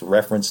it's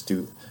reference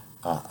to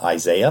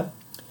Isaiah.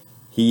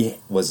 He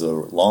was the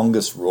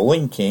longest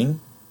ruling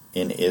king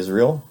in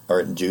Israel,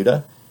 or in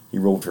Judah. He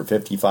ruled for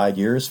 55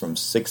 years, from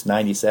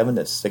 697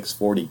 to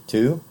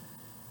 642.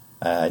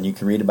 And you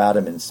can read about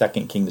him in 2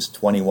 Kings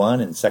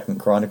 21 and 2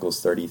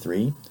 Chronicles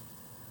 33.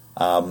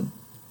 On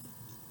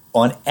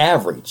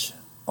average,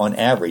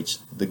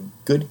 the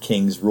good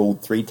kings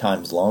ruled 3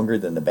 times longer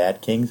than the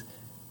bad kings.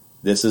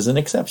 This is an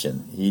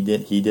exception.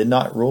 He did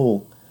not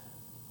rule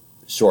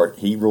short.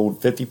 He ruled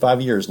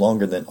 55 years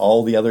longer than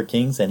all the other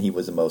kings, and he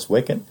was the most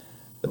wicked.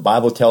 The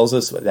Bible tells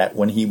us that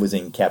when he was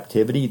in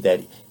captivity,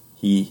 that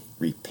he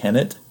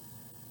repented.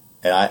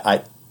 And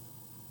I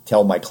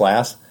tell my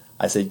class,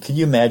 I said, could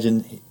you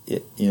imagine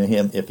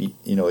him if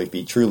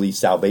he truly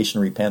salvation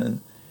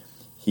repentant?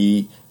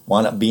 He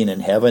wound up being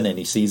in heaven, and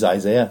he sees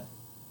Isaiah,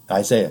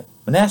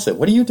 Manasseh,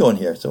 what are you doing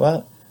here?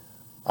 So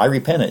I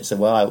repented. He said,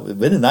 well, it would have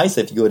been nice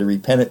if you would have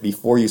repented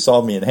before you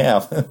sawed me in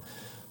half.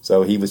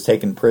 So he was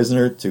taken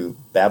prisoner to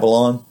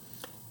Babylon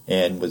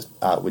and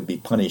would be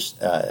punished,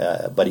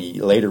 but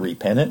he later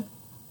repented.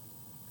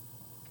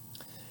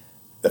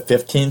 The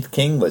 15th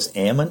king was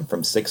Ammon,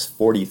 from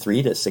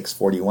 643 to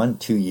 641,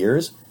 2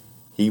 years.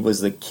 He was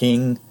the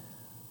king.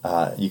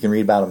 You can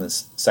read about him in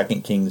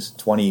 2 Kings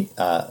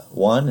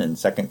 21 and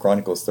 2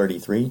 Chronicles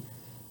 33.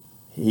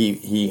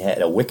 He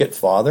had a wicked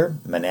father,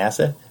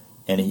 Manasseh,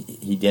 and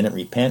he didn't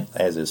repent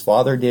as his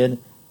father did,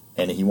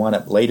 and he wound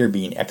up later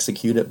being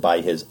executed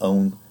by his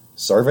own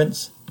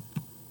servants.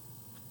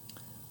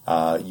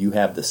 You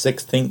have the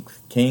 16th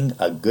king,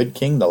 a good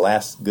king, the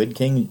last good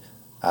king,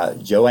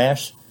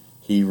 Joash.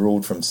 He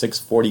ruled from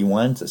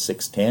 641 to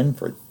 610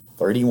 for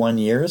 31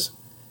 years.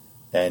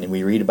 And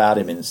we read about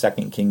him in 2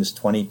 Kings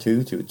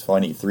 22 to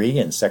 23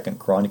 and 2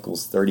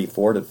 Chronicles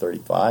 34 to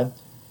 35.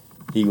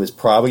 He was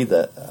probably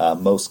the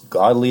most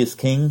godliest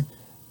king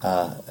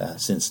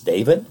since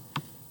David.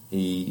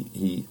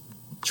 He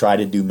tried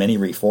to do many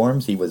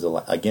reforms. He was,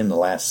 again, the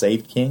last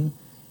saved king.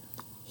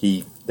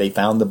 They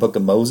found the book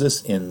of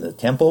Moses in the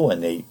temple,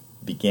 and they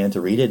began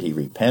to read it. He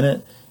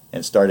repented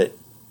and started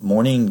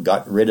mourning,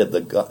 got rid of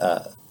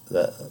the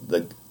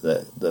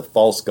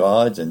false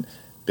gods and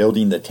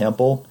building the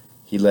temple.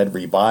 He led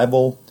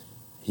revival.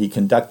 He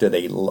conducted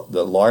a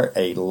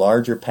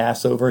larger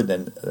Passover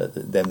than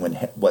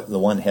the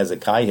one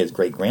Hezekiah, his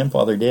great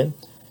grandfather, did,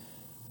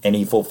 and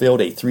he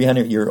fulfilled a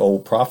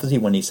 300-year-old prophecy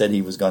when he said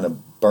he was going to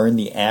burn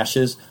the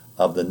ashes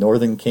of the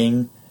northern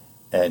king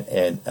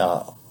and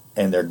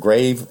their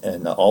grave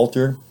and the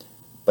altar.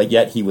 But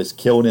yet he was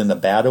killed in the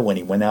battle when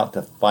he went out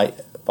to fight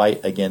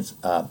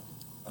against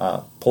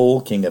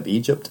Pul, king of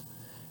Egypt,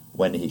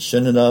 when he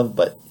shouldn't have.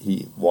 But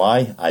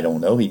why? I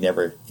don't know. He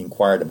never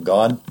inquired of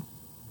God.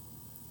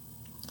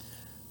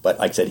 But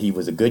like I said, he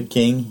was a good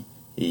king.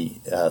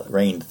 He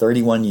reigned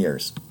 31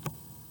 years.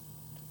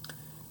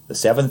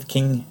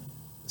 The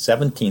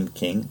 17th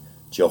king,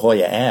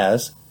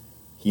 Jehoiahaz,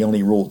 he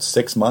only ruled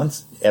 6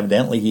 months.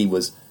 Evidently, he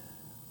was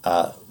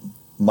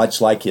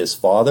much like his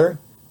father.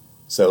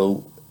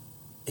 So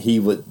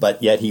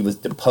but yet he was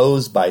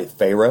deposed by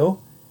Pharaoh,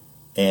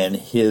 and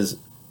his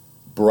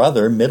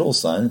brother, middle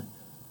son,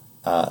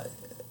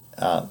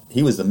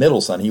 he was the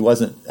middle son. He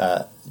wasn't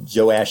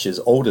Joash's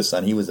oldest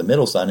son. He was the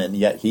middle son, and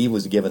yet he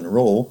was given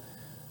rule.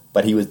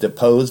 But he was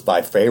deposed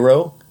by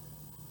Pharaoh,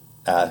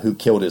 who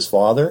killed his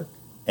father,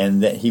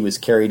 and that he was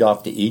carried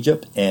off to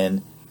Egypt,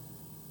 and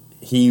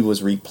he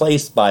was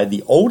replaced by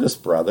the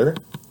oldest brother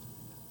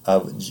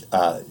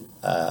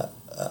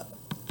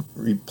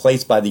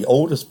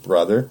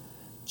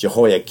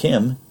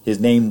Jehoiakim. His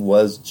name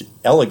was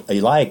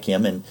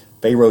Eliakim, and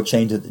Pharaoh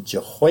changed it to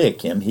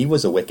Jehoiakim. He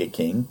was a wicked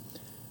king.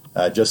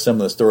 Just some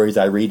of the stories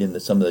I read in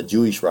some of the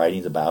Jewish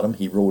writings about him.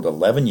 He ruled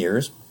 11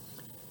 years.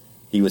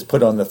 He was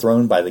put on the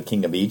throne by the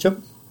king of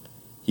Egypt.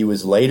 He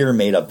was later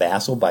made a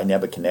vassal by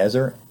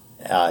Nebuchadnezzar.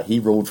 He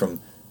ruled from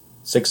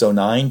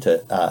 609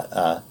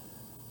 to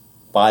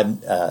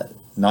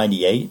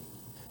 598.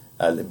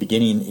 The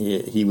beginning,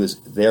 he was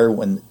there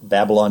when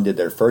Babylon did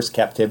their first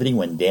captivity,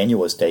 when Daniel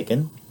was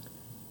taken.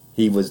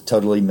 He was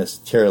totally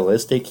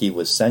materialistic. He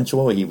was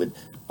sensual. He would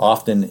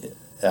often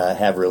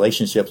have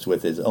relationships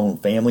with his own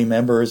family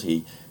members.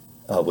 He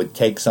would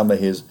take some of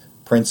his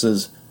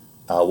prince's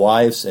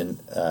wives, and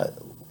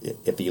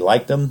if he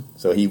liked them.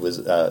 So he was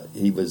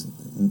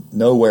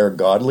nowhere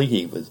godly.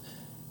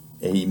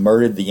 He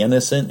murdered the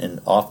innocent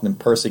and often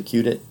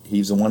persecuted.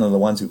 He's one of the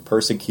ones who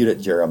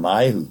persecuted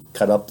Jeremiah, who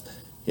cut up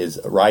his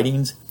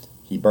writings.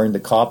 He burned a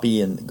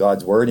copy in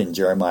God's Word in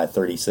Jeremiah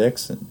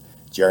 36, and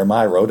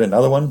Jeremiah wrote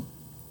another one.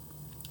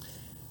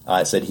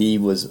 I said he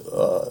was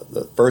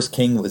the first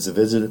king was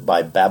visited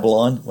by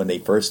Babylon when they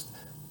first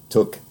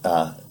took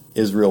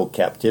Israel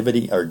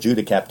captivity, or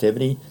Judah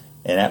captivity,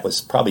 and that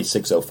was probably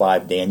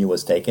 605. Daniel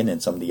was taken,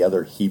 and some of the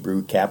other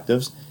Hebrew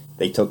captives.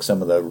 They took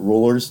some of the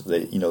rulers,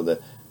 the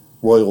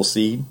royal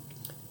seed,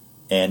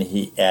 and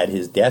at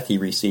his death he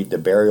received a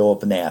burial of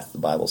Anath, the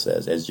Bible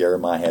says, as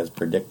Jeremiah has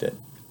predicted.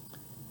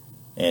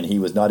 And he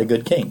was not a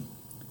good king.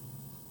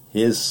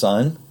 His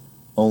son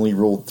only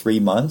ruled 3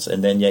 months,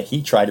 and then yet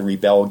he tried to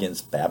rebel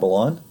against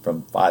Babylon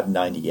from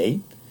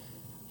 598.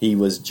 He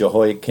was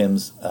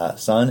Jehoiakim's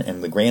son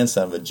and the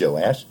grandson of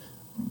Joash.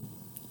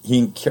 He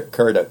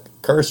incurred a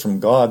curse from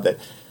God that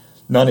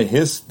none of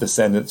his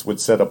descendants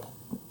would set upon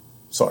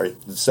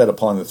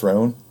the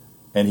throne,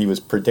 and he was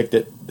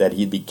predicted that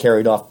he'd be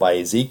carried off by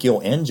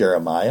Ezekiel and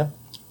Jeremiah,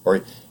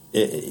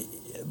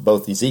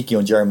 both Ezekiel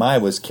and Jeremiah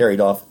was carried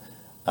off.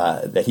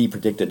 That he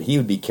predicted he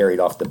would be carried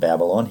off to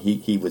Babylon.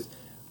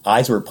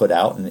 Eyes were put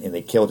out, and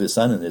they killed his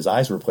son, and his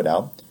eyes were put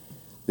out.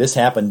 This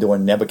happened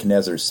during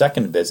Nebuchadnezzar's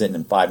second visit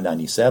in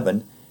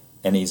 597,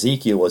 and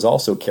Ezekiel was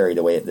also carried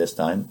away at this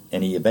time,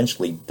 and he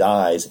eventually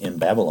dies in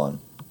Babylon.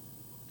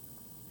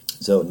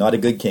 So, not a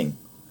good king.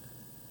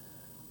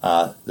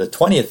 The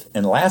 20th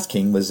and last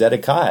king was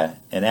Zedekiah,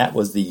 and that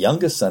was the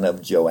youngest son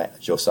of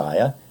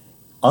Josiah,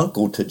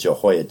 uncle to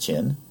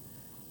Jehoiachin.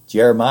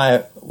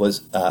 Jeremiah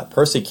was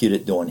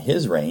persecuted during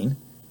his reign,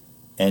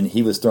 and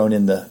he was thrown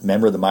in the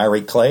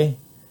miry clay.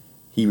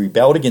 He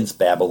rebelled against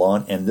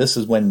Babylon, and this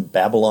is when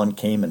Babylon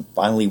came and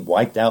finally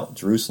wiped out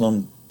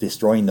Jerusalem,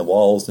 destroying the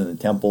walls and the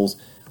temples.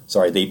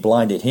 They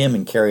blinded him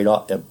and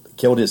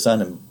killed his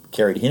son and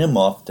carried him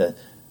off to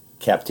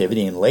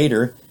captivity, and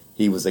later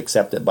he was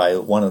accepted by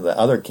one of the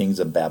other kings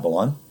of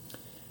Babylon,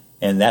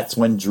 and that's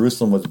when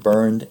Jerusalem was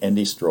burned and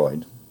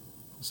destroyed.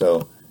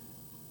 So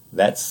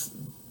that's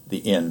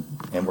the end,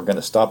 and we're going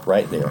to stop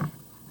right there.